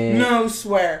 Swear. he didn't. No,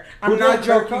 swear. I'm Who not did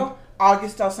joking. Kirko?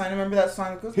 August Alsina. Remember that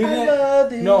song that goes, He I didn't- love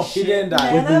this no, shit. he didn't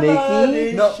die. Man, With I Nicki? love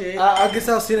this No, shit. I guess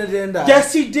Alcina didn't die.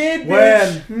 Yes, he did,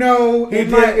 bitch. When? No, He it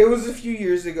did. was a few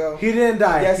years ago. He didn't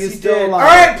die. Yes, He's he still did. alive.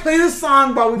 Alright, play the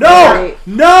song while we No!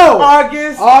 No!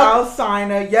 August Aug-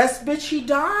 Alsina. Yes, bitch, he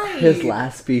died. His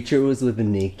last feature was with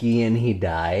Nicki and he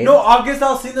died. No, August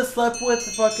Alcina slept with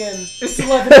fucking... It's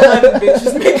 11/11,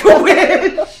 bitches. Make a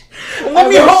wish. Let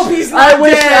me hope he's not I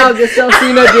wish dead. August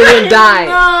Alsina didn't die. He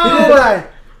No. didn't die.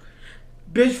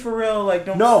 Bitch, for real, like,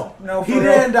 don't. No, for he real.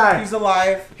 didn't die. He's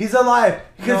alive. He's alive.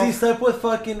 Because No. he slept with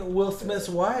fucking Will Smith's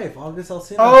wife, August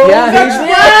Alsina. Oh, Yeah, that's he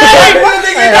right.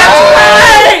 did.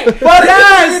 That's right. But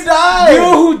Yes, yes, he died. you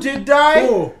know who did die?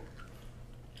 Who?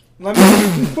 Let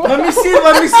me see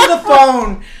the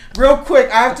phone real quick.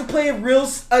 I have to play a real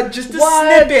just a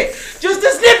snippet. Just a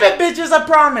snippet, bitches, I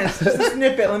promise. Just a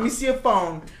snippet. Let me see a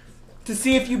phone to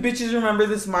see if you bitches remember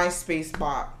this MySpace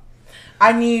bot.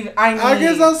 I need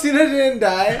August Alsina didn't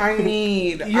die.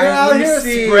 You're out here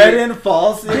spreading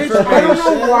false Bitch, information. I don't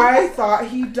know why I thought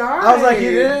he died. I was like, he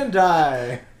didn't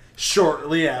die.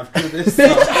 Shortly after this song.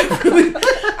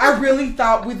 I really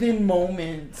thought within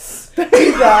moments.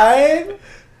 He died?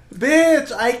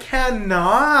 Bitch, I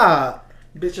cannot.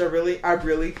 Bitch, I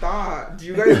really thought. Do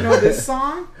you guys know this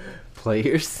song? Play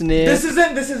your snip. This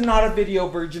is not a video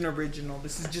virgin original.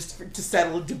 This is just to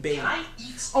settle a debate.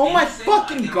 Oh my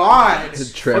fucking god.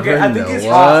 Trevor Okay, I think it's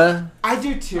Noah. I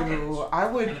do too. I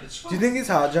would. Do you think he's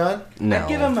hot, John? No. I'd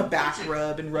give him a back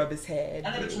rub and rub his head.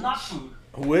 And if it's not food,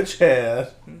 Which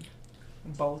head?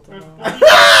 Both of them.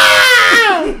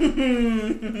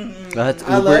 That's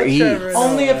I Uber like Eats. Trevor Noah.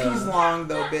 Only if he's long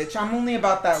though, bitch. I'm only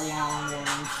about that long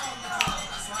one.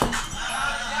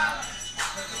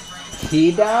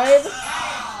 He died?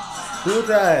 Who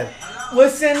died?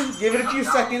 Listen, give it a few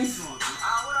seconds.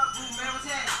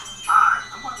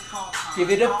 Give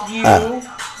it a few.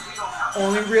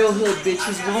 Only real hood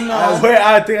bitches will know. Wait,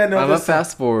 I think I know I'm gonna this song.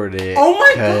 fast forward it. Oh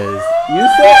my 'cause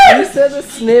God! You said a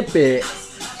snippet.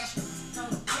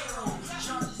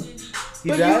 He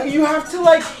But died? you have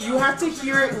to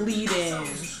hear it lead in.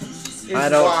 I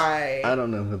why.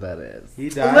 don't know who that is. He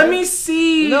died. Let me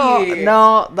see.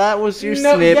 No, that was your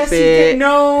No, snippet. yes, he did.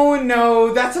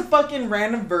 No, that's a fucking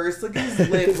random verse. Look at his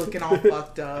lip looking all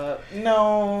fucked up. No.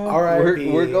 All right,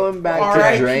 We're going back to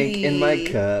R.I.P. Drank in My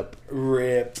Cup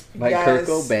Rip. by Yes.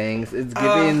 Kirko Bangz. It's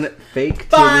giving fake titties.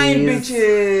 Fine,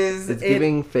 bitches. It's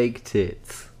giving fake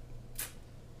tits.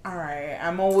 Alright,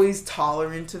 I'm always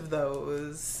tolerant of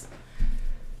those.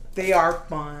 They are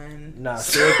fun. Nah,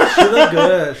 she look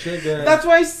good. She look good. That's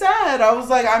what I said. I was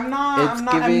like,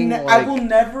 Giving, I will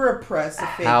never oppress a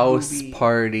fake House boobie.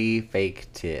 party fake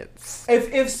tits.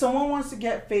 If someone wants to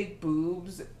get fake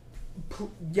boobs,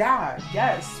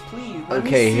 yes, please. Let me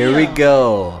Okay, see here we 'em.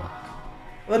 go.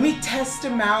 Let me test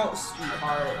them out,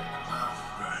 sweetheart.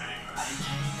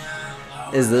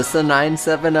 Is this a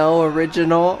 970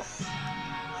 original?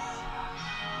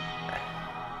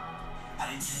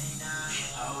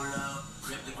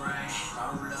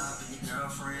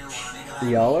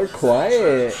 Y'all are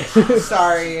quiet.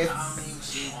 Sorry, I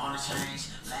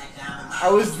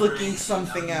was looking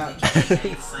something up.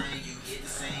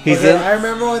 He's Okay, in. I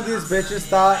remember when these bitches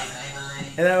thought,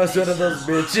 and I was one of those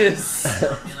bitches.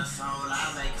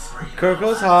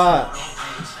 Kirko's hot.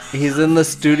 He's in the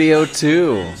studio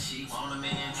too.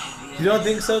 You don't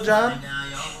think so, John?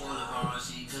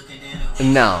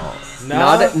 No,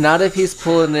 No? not if he's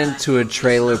pulling into a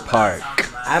trailer park.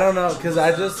 I don't know, cause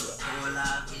I just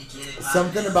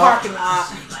something about Parking lot.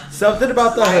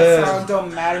 the Light hood. sound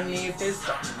don't matter to me if it's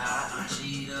parking lot.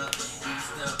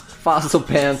 Fossil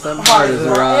pants, I'm hard as a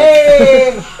rock.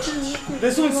 Hey!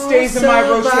 This one stays in my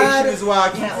rotation as well. I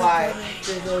can't lie.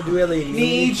 Really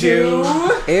Need you.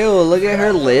 Ew, look at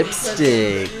her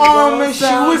lipstick. She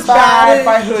was bad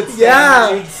by hood Yeah.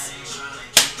 standards.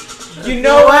 You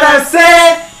know what I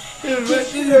said?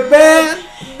 Man,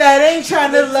 That ain't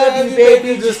trying to love you,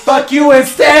 baby. Just fuck you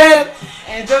instead.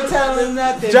 And don't tell him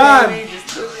nothing, John. baby.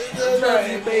 Just love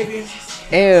you, baby.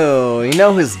 Ew, you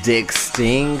know his dick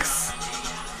stinks.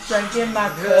 Drinking my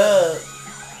cup.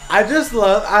 I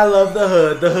love the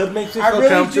hood. The hood makes me I feel really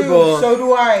comfortable. do. So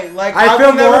do I. Like I I feel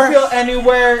will never more- feel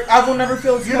anywhere. I will never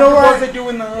feel as You know comfortable what? as I do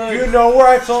in the hood. You know where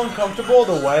I feel uncomfortable?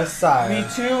 The west side. Me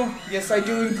too. Yes, I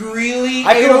do in Greeley.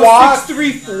 I can walk-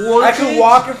 80634. I can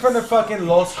walk in front of fucking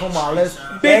Los Comales,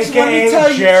 Bitch, aka let me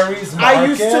tell you, Jerry's Market. I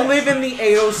used to live in the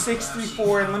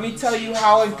 80634, and let me tell you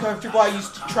how uncomfortable I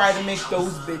used to try to make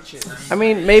those bitches. I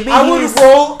mean, maybe I would he's.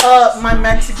 roll up my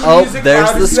Mexican Oh, music. there's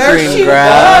loud the as- There screen she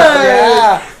grab. was.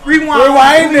 Yeah.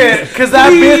 Rewind it, cause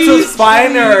that bitch was Please,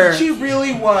 finer. She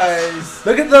really was.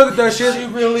 Look at the she's She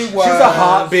really was. She's a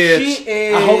hot bitch. She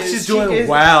is. I hope she's doing She is.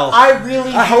 well. I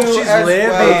really I hope do she's as living.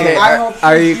 well. Okay, I hope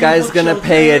are she's you guys beautiful gonna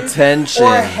pay children, attention?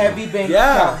 Or a heavy bank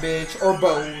Yeah. account bitch, or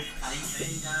both.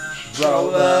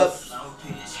 Roll up.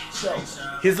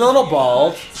 He's a little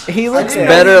bald. He looks didn't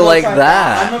know better he looked like like that.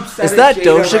 that. I'm upset Is at that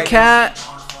Jada Doja right Cat?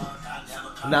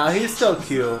 Nah, he's still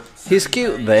cute. He's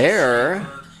cute there.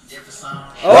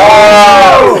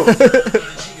 Oh!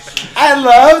 I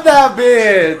love that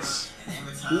bitch.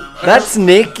 That's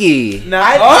Nikki.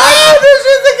 Nah, Oh, there she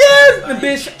is again! The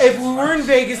bitch, if we were in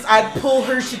Vegas, I'd pull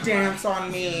her to dance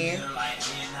on me.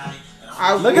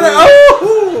 I Look would. at that.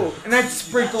 Oh! And I'd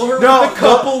sprinkle her No, with a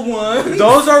couple ones.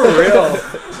 Those are real.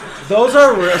 Those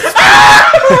are real.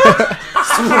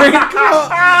 Sprinkle.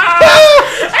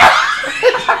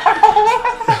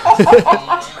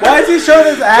 Why is he showing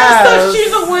his Just so ass?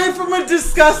 she's away from a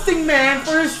disgusting man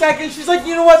for a second. She's like,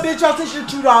 you know what, bitch? I'll take your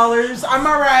 $2. I'm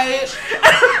alright.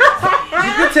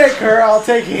 You can take her, I'll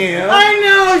take him. I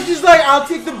know. She's like, I'll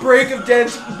take the break of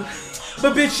dance.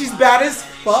 But bitch, she's bad as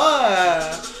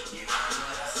fuck.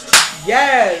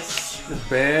 Yes.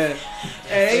 Bitch.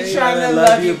 I ain't trying to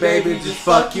love you, baby. Just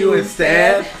fuck you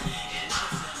instead.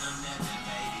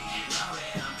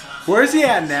 Where's he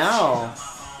at now?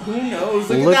 Who knows?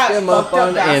 Look, Look at that him up fucked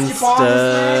on basketball on his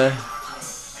neck.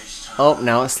 Insta. Oh,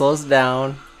 now it slows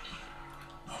down.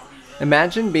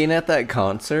 Imagine being at that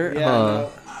concert, Yeah, huh?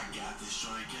 no.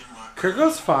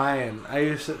 Kirko's fine.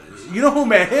 You know who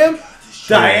met him?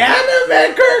 Diana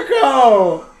met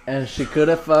Kirko. And she could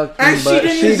have fucked him, And she but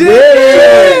didn't she do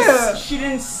did. Yeah. She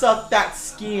didn't suck that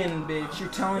skin, bitch. You're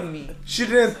telling me. She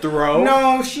didn't throw.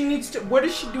 No, she needs to. What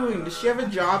is she doing? Does she have a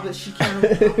job that she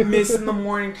can't miss in the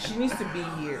morning? She needs to be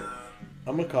here.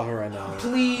 I'm gonna call her right now.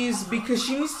 Please, because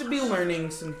she needs to be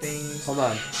learning some things. Hold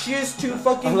on. She is too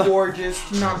fucking gorgeous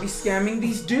to not be scamming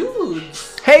these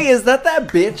dudes. Hey, is that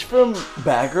bitch from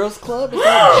Bad Girls Club? Is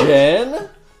that Jen?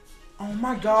 Oh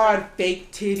my god,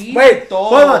 fake titties. Wait,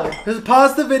 Todo. hold on. Just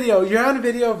pause the video. You're on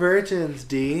Video Virgins,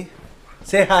 D.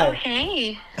 Say hi.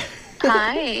 Hey.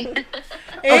 Hi.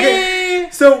 Okay,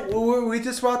 so we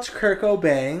just watched Kirko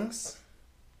Bangz.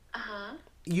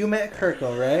 You met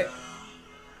Kirko, right?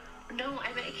 No,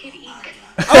 I met Kid Ink.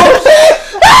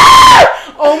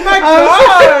 Oh my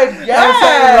god! Yes! I'm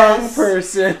sorry, wrong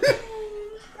person.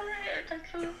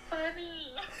 That's so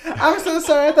funny. I'm so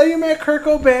sorry. I thought you met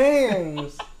Kirko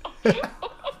Bangz.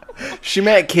 She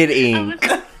met Kid Ink.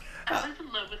 I was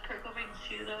in love with Kirko Bangz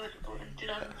too, though, in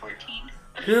 2014.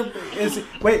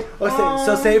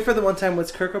 So say it for the one time.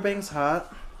 Was Kirko Bangz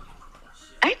hot?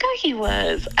 I thought he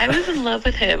was. I was in love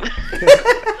with him.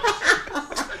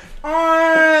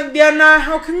 Diana,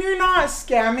 how come you're not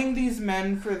scamming these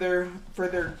men for their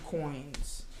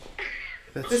coins?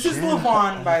 This is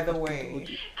Levon, by the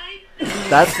way.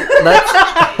 That's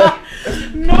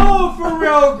No, for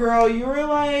real, girl. You were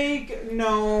like,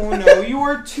 no, you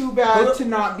were too bad to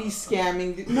not be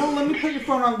scamming. No, let me put your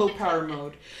phone on low power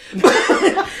mode.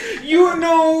 You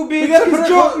know, bitch. Put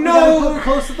it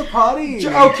close to the potty.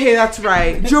 Okay, that's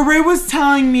right. Joe Ray was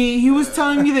telling me,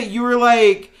 that you were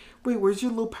like, wait, where's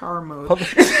your low power mode?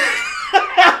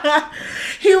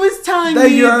 He was telling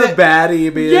me you're a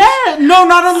baddie, bitch. Yeah, no,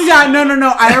 not only that.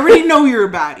 No. I already know you're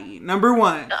a baddie, number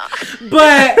one.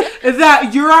 But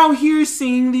that you're out here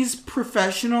seeing these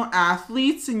professional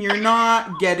athletes and you're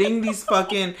not getting these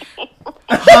fucking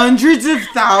hundreds of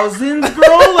thousands,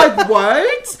 girl. Like,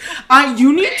 what?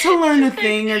 You need to learn a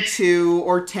thing or 2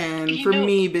 or 10 from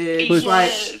me, bitch. Yes.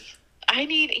 Like, I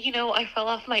need, I fell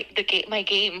off my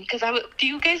game because do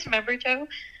you guys remember, Joe?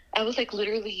 I was like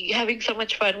literally having so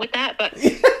much fun with that, but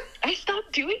I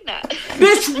stopped doing that.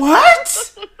 bitch,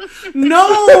 what?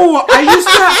 No, I used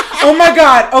to. Oh my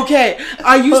god. Okay,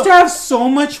 I used to have so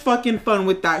much fucking fun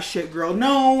with that shit, girl.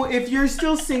 No, if you're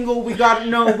still single, we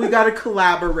gotta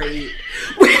collaborate.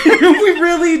 We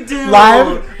really do.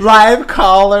 Live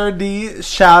caller D.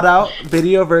 Shout out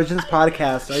Video Virgins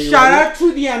podcast. Are you Shout ready? out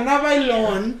to Diana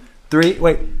Bailon.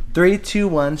 3, 2,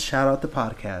 1. Shout out the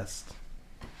podcast.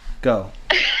 Go.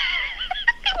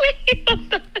 Wait,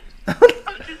 hold on. I'm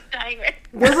just dying right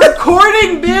now. We're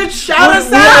recording, bitch. Shout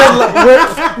us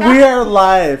out. We are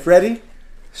live. Ready?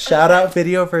 Shout out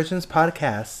Video Virgins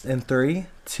podcast in 3,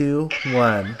 2,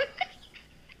 1.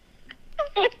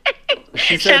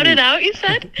 Shout it out, you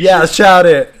said? Yeah, shout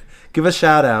it. Give a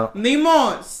shout out.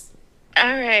 Nimos. All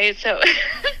right, so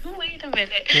wait a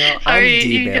minute. I'm Sorry,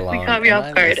 D. you Bailon, caught me and off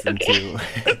I guard. listen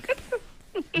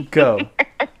Okay. Go.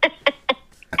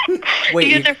 Wait,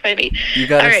 You guys are funny. you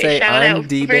gotta All right, say shout I'm out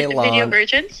D. Video Bailon.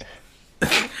 Virgins.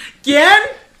 ¿Quién?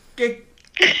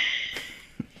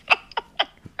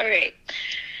 All right.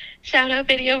 Shout out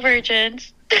Video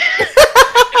Virgins.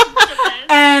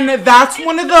 And that's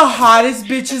one of the hottest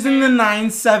bitches in the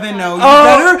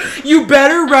 970. You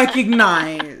better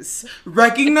recognize.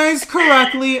 Recognize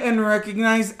correctly and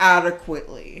recognize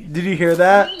adequately. Did you hear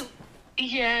that?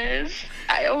 Yes.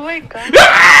 Oh my god.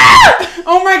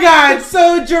 Oh my god.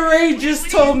 So Jeray just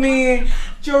told me.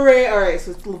 Alright,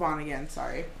 so it's Levon again,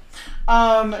 sorry.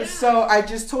 So I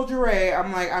just told Jeray,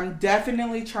 I'm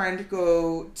definitely trying to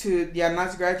go to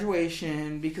Diana's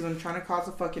graduation because I'm trying to cause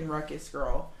a fucking ruckus,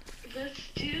 girl. Let's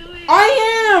do it.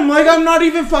 I am! I'm not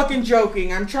even fucking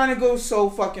joking. I'm trying to go so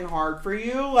fucking hard for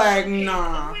you. Like,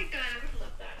 nah. Oh my god, I would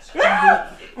love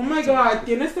that. Oh my god,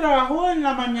 ¿tienes trabajo en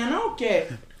la mañana o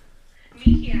qué?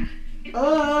 Mia.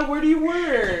 Where do you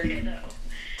work? Okay, though.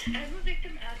 I'm a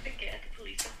victim advocate at the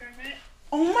police department.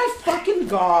 Oh my fucking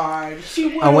god. She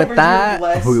went And with over that, to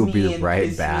bless we will me be and right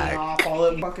piss me back. off. All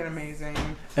it fucking amazing.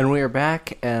 And we are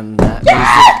back, and that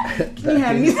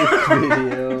Yeah. music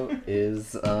video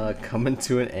is coming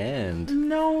to an end.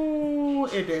 No,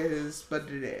 it is, but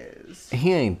it is.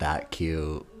 He ain't that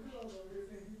cute.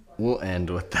 We'll end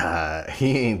with that.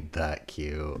 He ain't that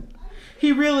cute.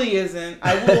 He really isn't.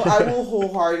 I will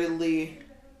wholeheartedly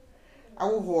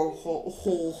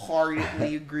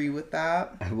agree with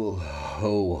that. I will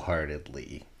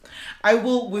wholeheartedly. I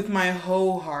will, with my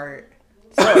whole heart,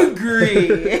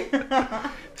 agree.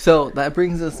 So that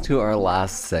brings us to our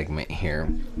last segment here.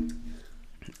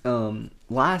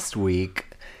 Last week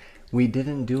we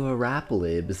didn't do a rap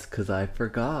libs because I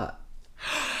forgot.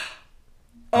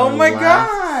 Oh Our my last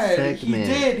god!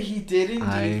 segment. He did indeed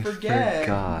I forget.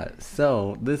 forgot.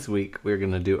 So this week we're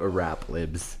gonna do a rap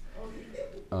libs.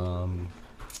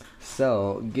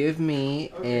 So give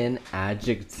me an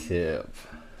adjective.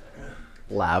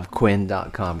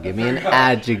 LavQuinn.com. Give me an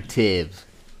adjective.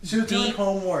 She was doing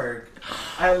homework.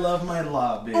 I love my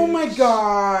law, bitch. Oh my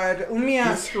god! Let me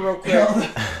ask you real quick.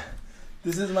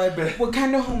 This is my best. What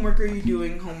kind of homework are you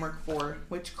doing homework for?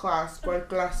 Which class? ¿Cuál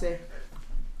clase?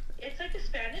 It's like a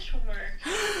Spanish homework.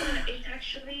 But it's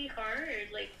actually hard.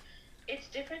 Like, it's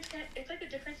different. It's like a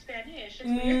different Spanish.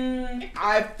 It's weird.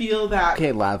 I feel that.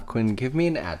 Okay, LavQuinn, give me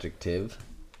an adjective.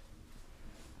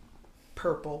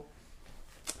 Purple.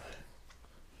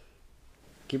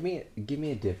 Give me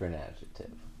a different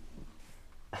adjective.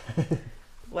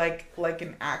 Like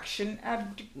an action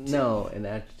adjective? No, an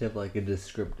adjective like a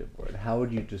descriptive word. How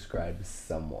would you describe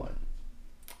someone?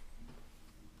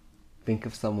 Think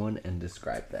of someone and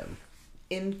describe them.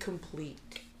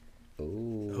 Incomplete.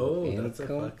 Ooh, that's a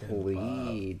fucking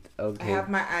incomplete. Okay. I have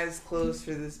my eyes closed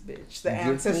for this bitch. The Give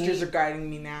ancestors me- are guiding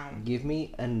me now. Give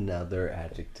me another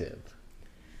adjective.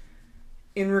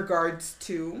 In regards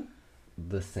to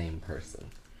The same person.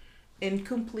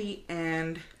 incomplete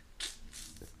and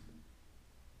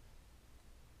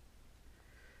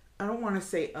I don't want to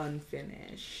say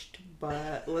unfinished,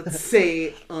 but let's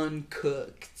say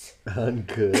uncooked.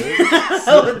 Uncooked.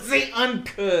 Let's say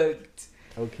uncooked.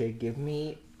 Okay, give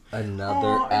me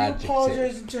another I'm adjective.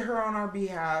 apologizing to her on our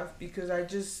behalf because I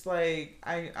just like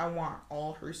I want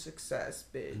all her success,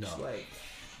 bitch. No. Like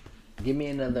Give me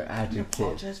another I adjective.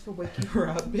 apologize for waking her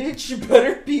up, bitch. You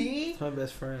better be. It's my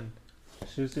best friend.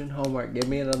 She was doing homework. Give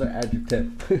me another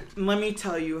adjective. Let me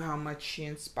tell you how much she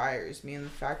inspires me and the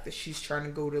fact that she's trying to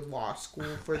go to law school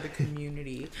for the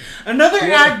community. Another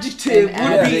adjective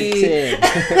would be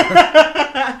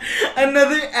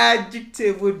another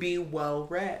adjective would be well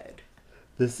read.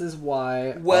 This is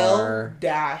why Well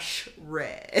dash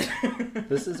read.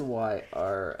 This is why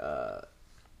our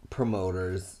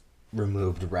promoters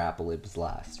removed Rap Lips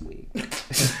last week.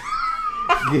 Because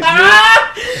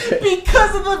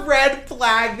of the red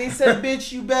flag, they said,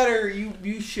 "Bitch, you better,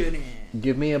 you shouldn't."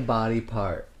 Give me a body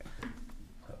part.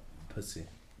 Pussy.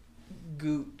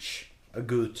 Gooch. A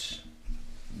gooch.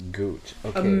 Gooch. A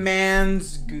Okay.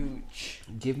 man's gooch.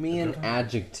 Give me an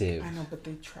adjective. I know, but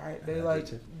they try.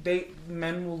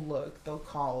 Men will look. They'll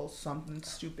call something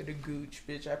stupid a gooch,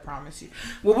 bitch. I promise you.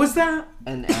 What was that?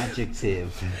 An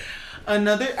adjective.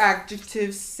 Another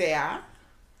adjective, sea.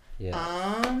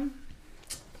 Yeah.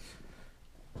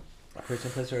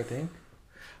 Person, place, or thing?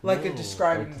 Like a No,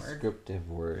 describing a word. descriptive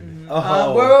word.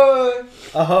 Oh.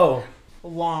 Whoa.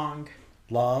 Long.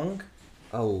 Long.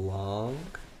 A long.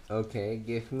 Okay,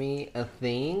 give me a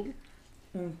thing.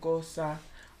 Un cosa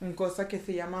que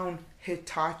se llama un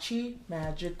Hitachi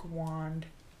magic wand.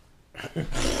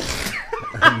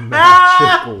 A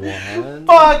magic wand.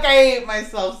 Fuck, I hate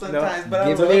myself sometimes, but I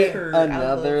Give love me her. I love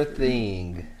another her.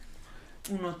 thing.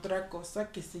 Una otra cosa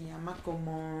que se llama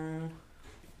como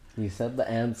You said the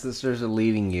ancestors are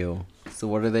leading you. So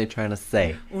what are they trying to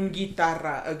say? un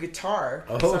guitarra, a guitar.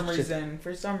 Oh, For some shit. reason.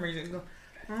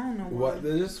 I don't know why. What?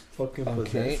 They're just fucking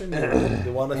Okay. possessing you.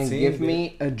 They want to And sing. give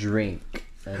me a drink.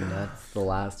 And that's the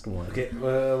last one. Okay,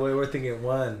 we're thinking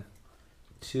 1,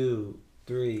 2,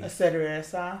 3. A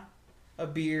cerveza, a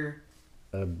beer,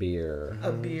 A beer.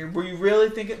 a beer. Were you really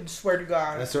thinking? Swear to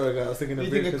God. That's what I was thinking of.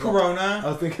 You beer think of 'cause Corona? I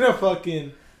was thinking of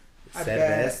fucking I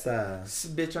bet.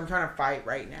 cerveza. Bitch, I'm trying to fight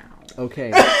right now.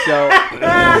 Okay, so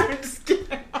I'm just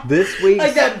kidding. this week's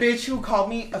Like that bitch who called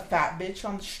me a fat bitch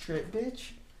on the strip,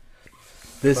 bitch.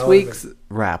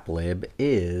 rap lib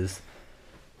is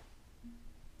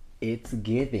It's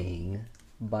Giving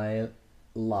by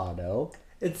Lotto.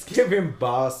 It's giving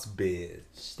boss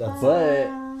bitch. That's But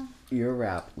your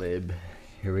rap lib,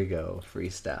 here we go,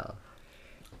 freestyle.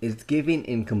 It's giving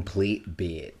incomplete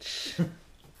bitch.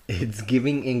 It's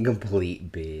giving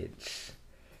incomplete bitch.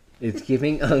 It's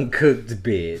giving uncooked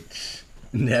bitch.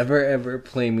 Never ever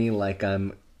play me like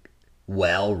I'm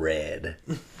well read.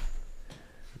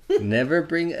 Never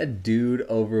bring a dude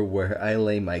over where I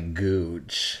lay my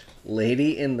gooch.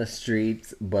 Lady in the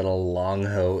streets, but a long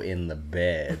hoe in the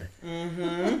bed.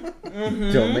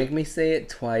 Don't make me say it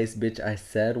twice, bitch. I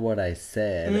said what I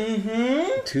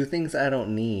said. 2 things I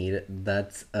don't need.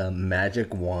 That's a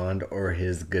magic wand or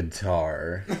his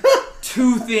guitar.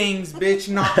 2 things, bitch,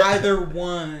 not either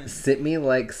one. Sip me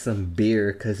like some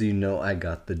beer, cause you know I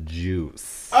got the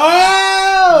juice.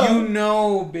 Oh! You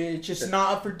know, bitch, it's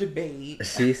not up for debate.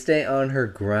 She stay on her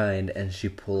grind and she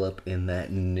pull up in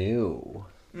that new.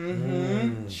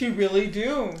 She really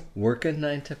do. Work a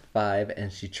 9 to 5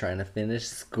 and she trying to finish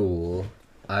school.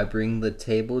 I bring the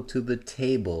table to the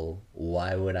table.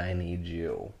 Why would I need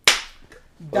you?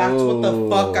 That's what the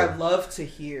fuck I love to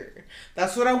hear.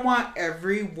 That's what I want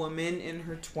every woman in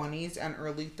her 20s and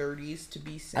early 30s to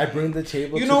be saying. I bring the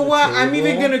table You to know the what? table. I'm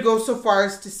even going to go so far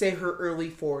as to say her early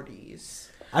 40s.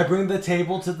 I bring the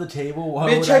table to the table. Why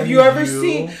Bitch, would have I you need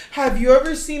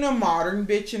ever seen a modern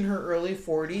bitch in her early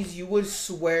 40s? You would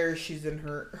swear she's in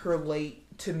her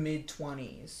late to mid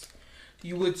 20s.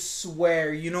 You would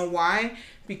swear. You know why?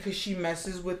 Because she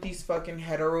messes with these fucking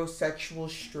heterosexual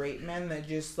straight men that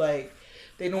just like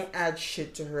They don't add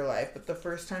shit to her life. But the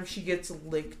first time she gets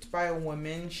licked by a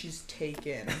woman, she's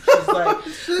taken.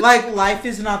 She's like life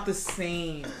is not the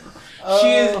same.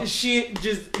 She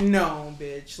just, no,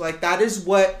 bitch. Like, that is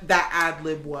what that ad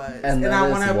lib was. And I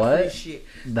want to appreciate.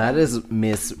 That is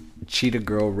Miss Cheetah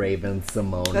Girl Raven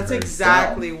Simone. That's herself.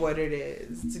 exactly what it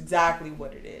is. It's exactly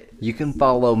what it is. You can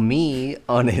follow me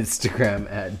on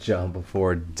Instagram at John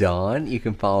Before Dawn. You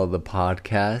can follow the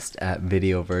podcast at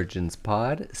Video Virgins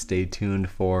Pod. Stay tuned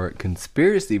for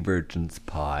Conspiracy Virgins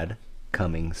Pod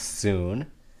coming soon.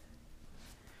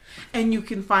 And you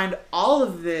can find all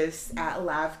of this at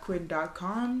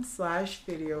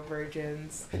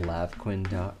lavquinn.com/videovirgins.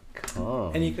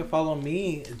 lavquinn.com. And you can follow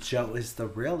me, Joe is the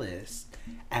Realist,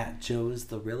 at Joe is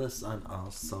the Realist on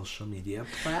all social media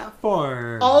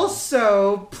platforms.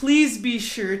 Also, please be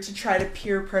sure to try to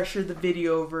peer pressure the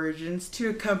Video Virgins to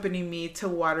accompany me to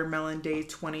Watermelon Day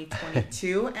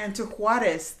 2022 and to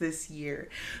Juarez this year.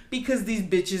 Because these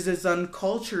bitches is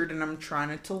uncultured and I'm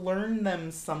trying to learn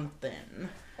them something.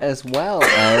 As well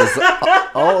as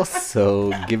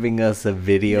also giving us a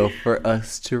video for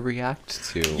us to react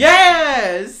to.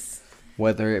 Yes!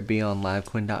 Whether it be on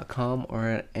livequinn.com or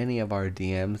at any of our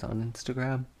DMs on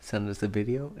Instagram, send us a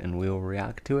video and we'll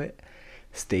react to it.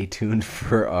 Stay tuned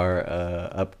for our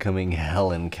upcoming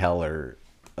Helen Keller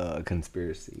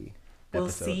conspiracy We'll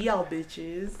episode. see y'all,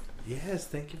 bitches. Yes,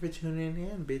 thank you for tuning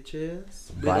in, bitches.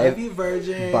 We Bye. love you,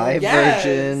 virgins. Bye, Yes.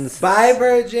 virgins. Bye,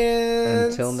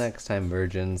 virgins. Until next time,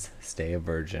 virgins, stay a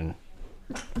virgin.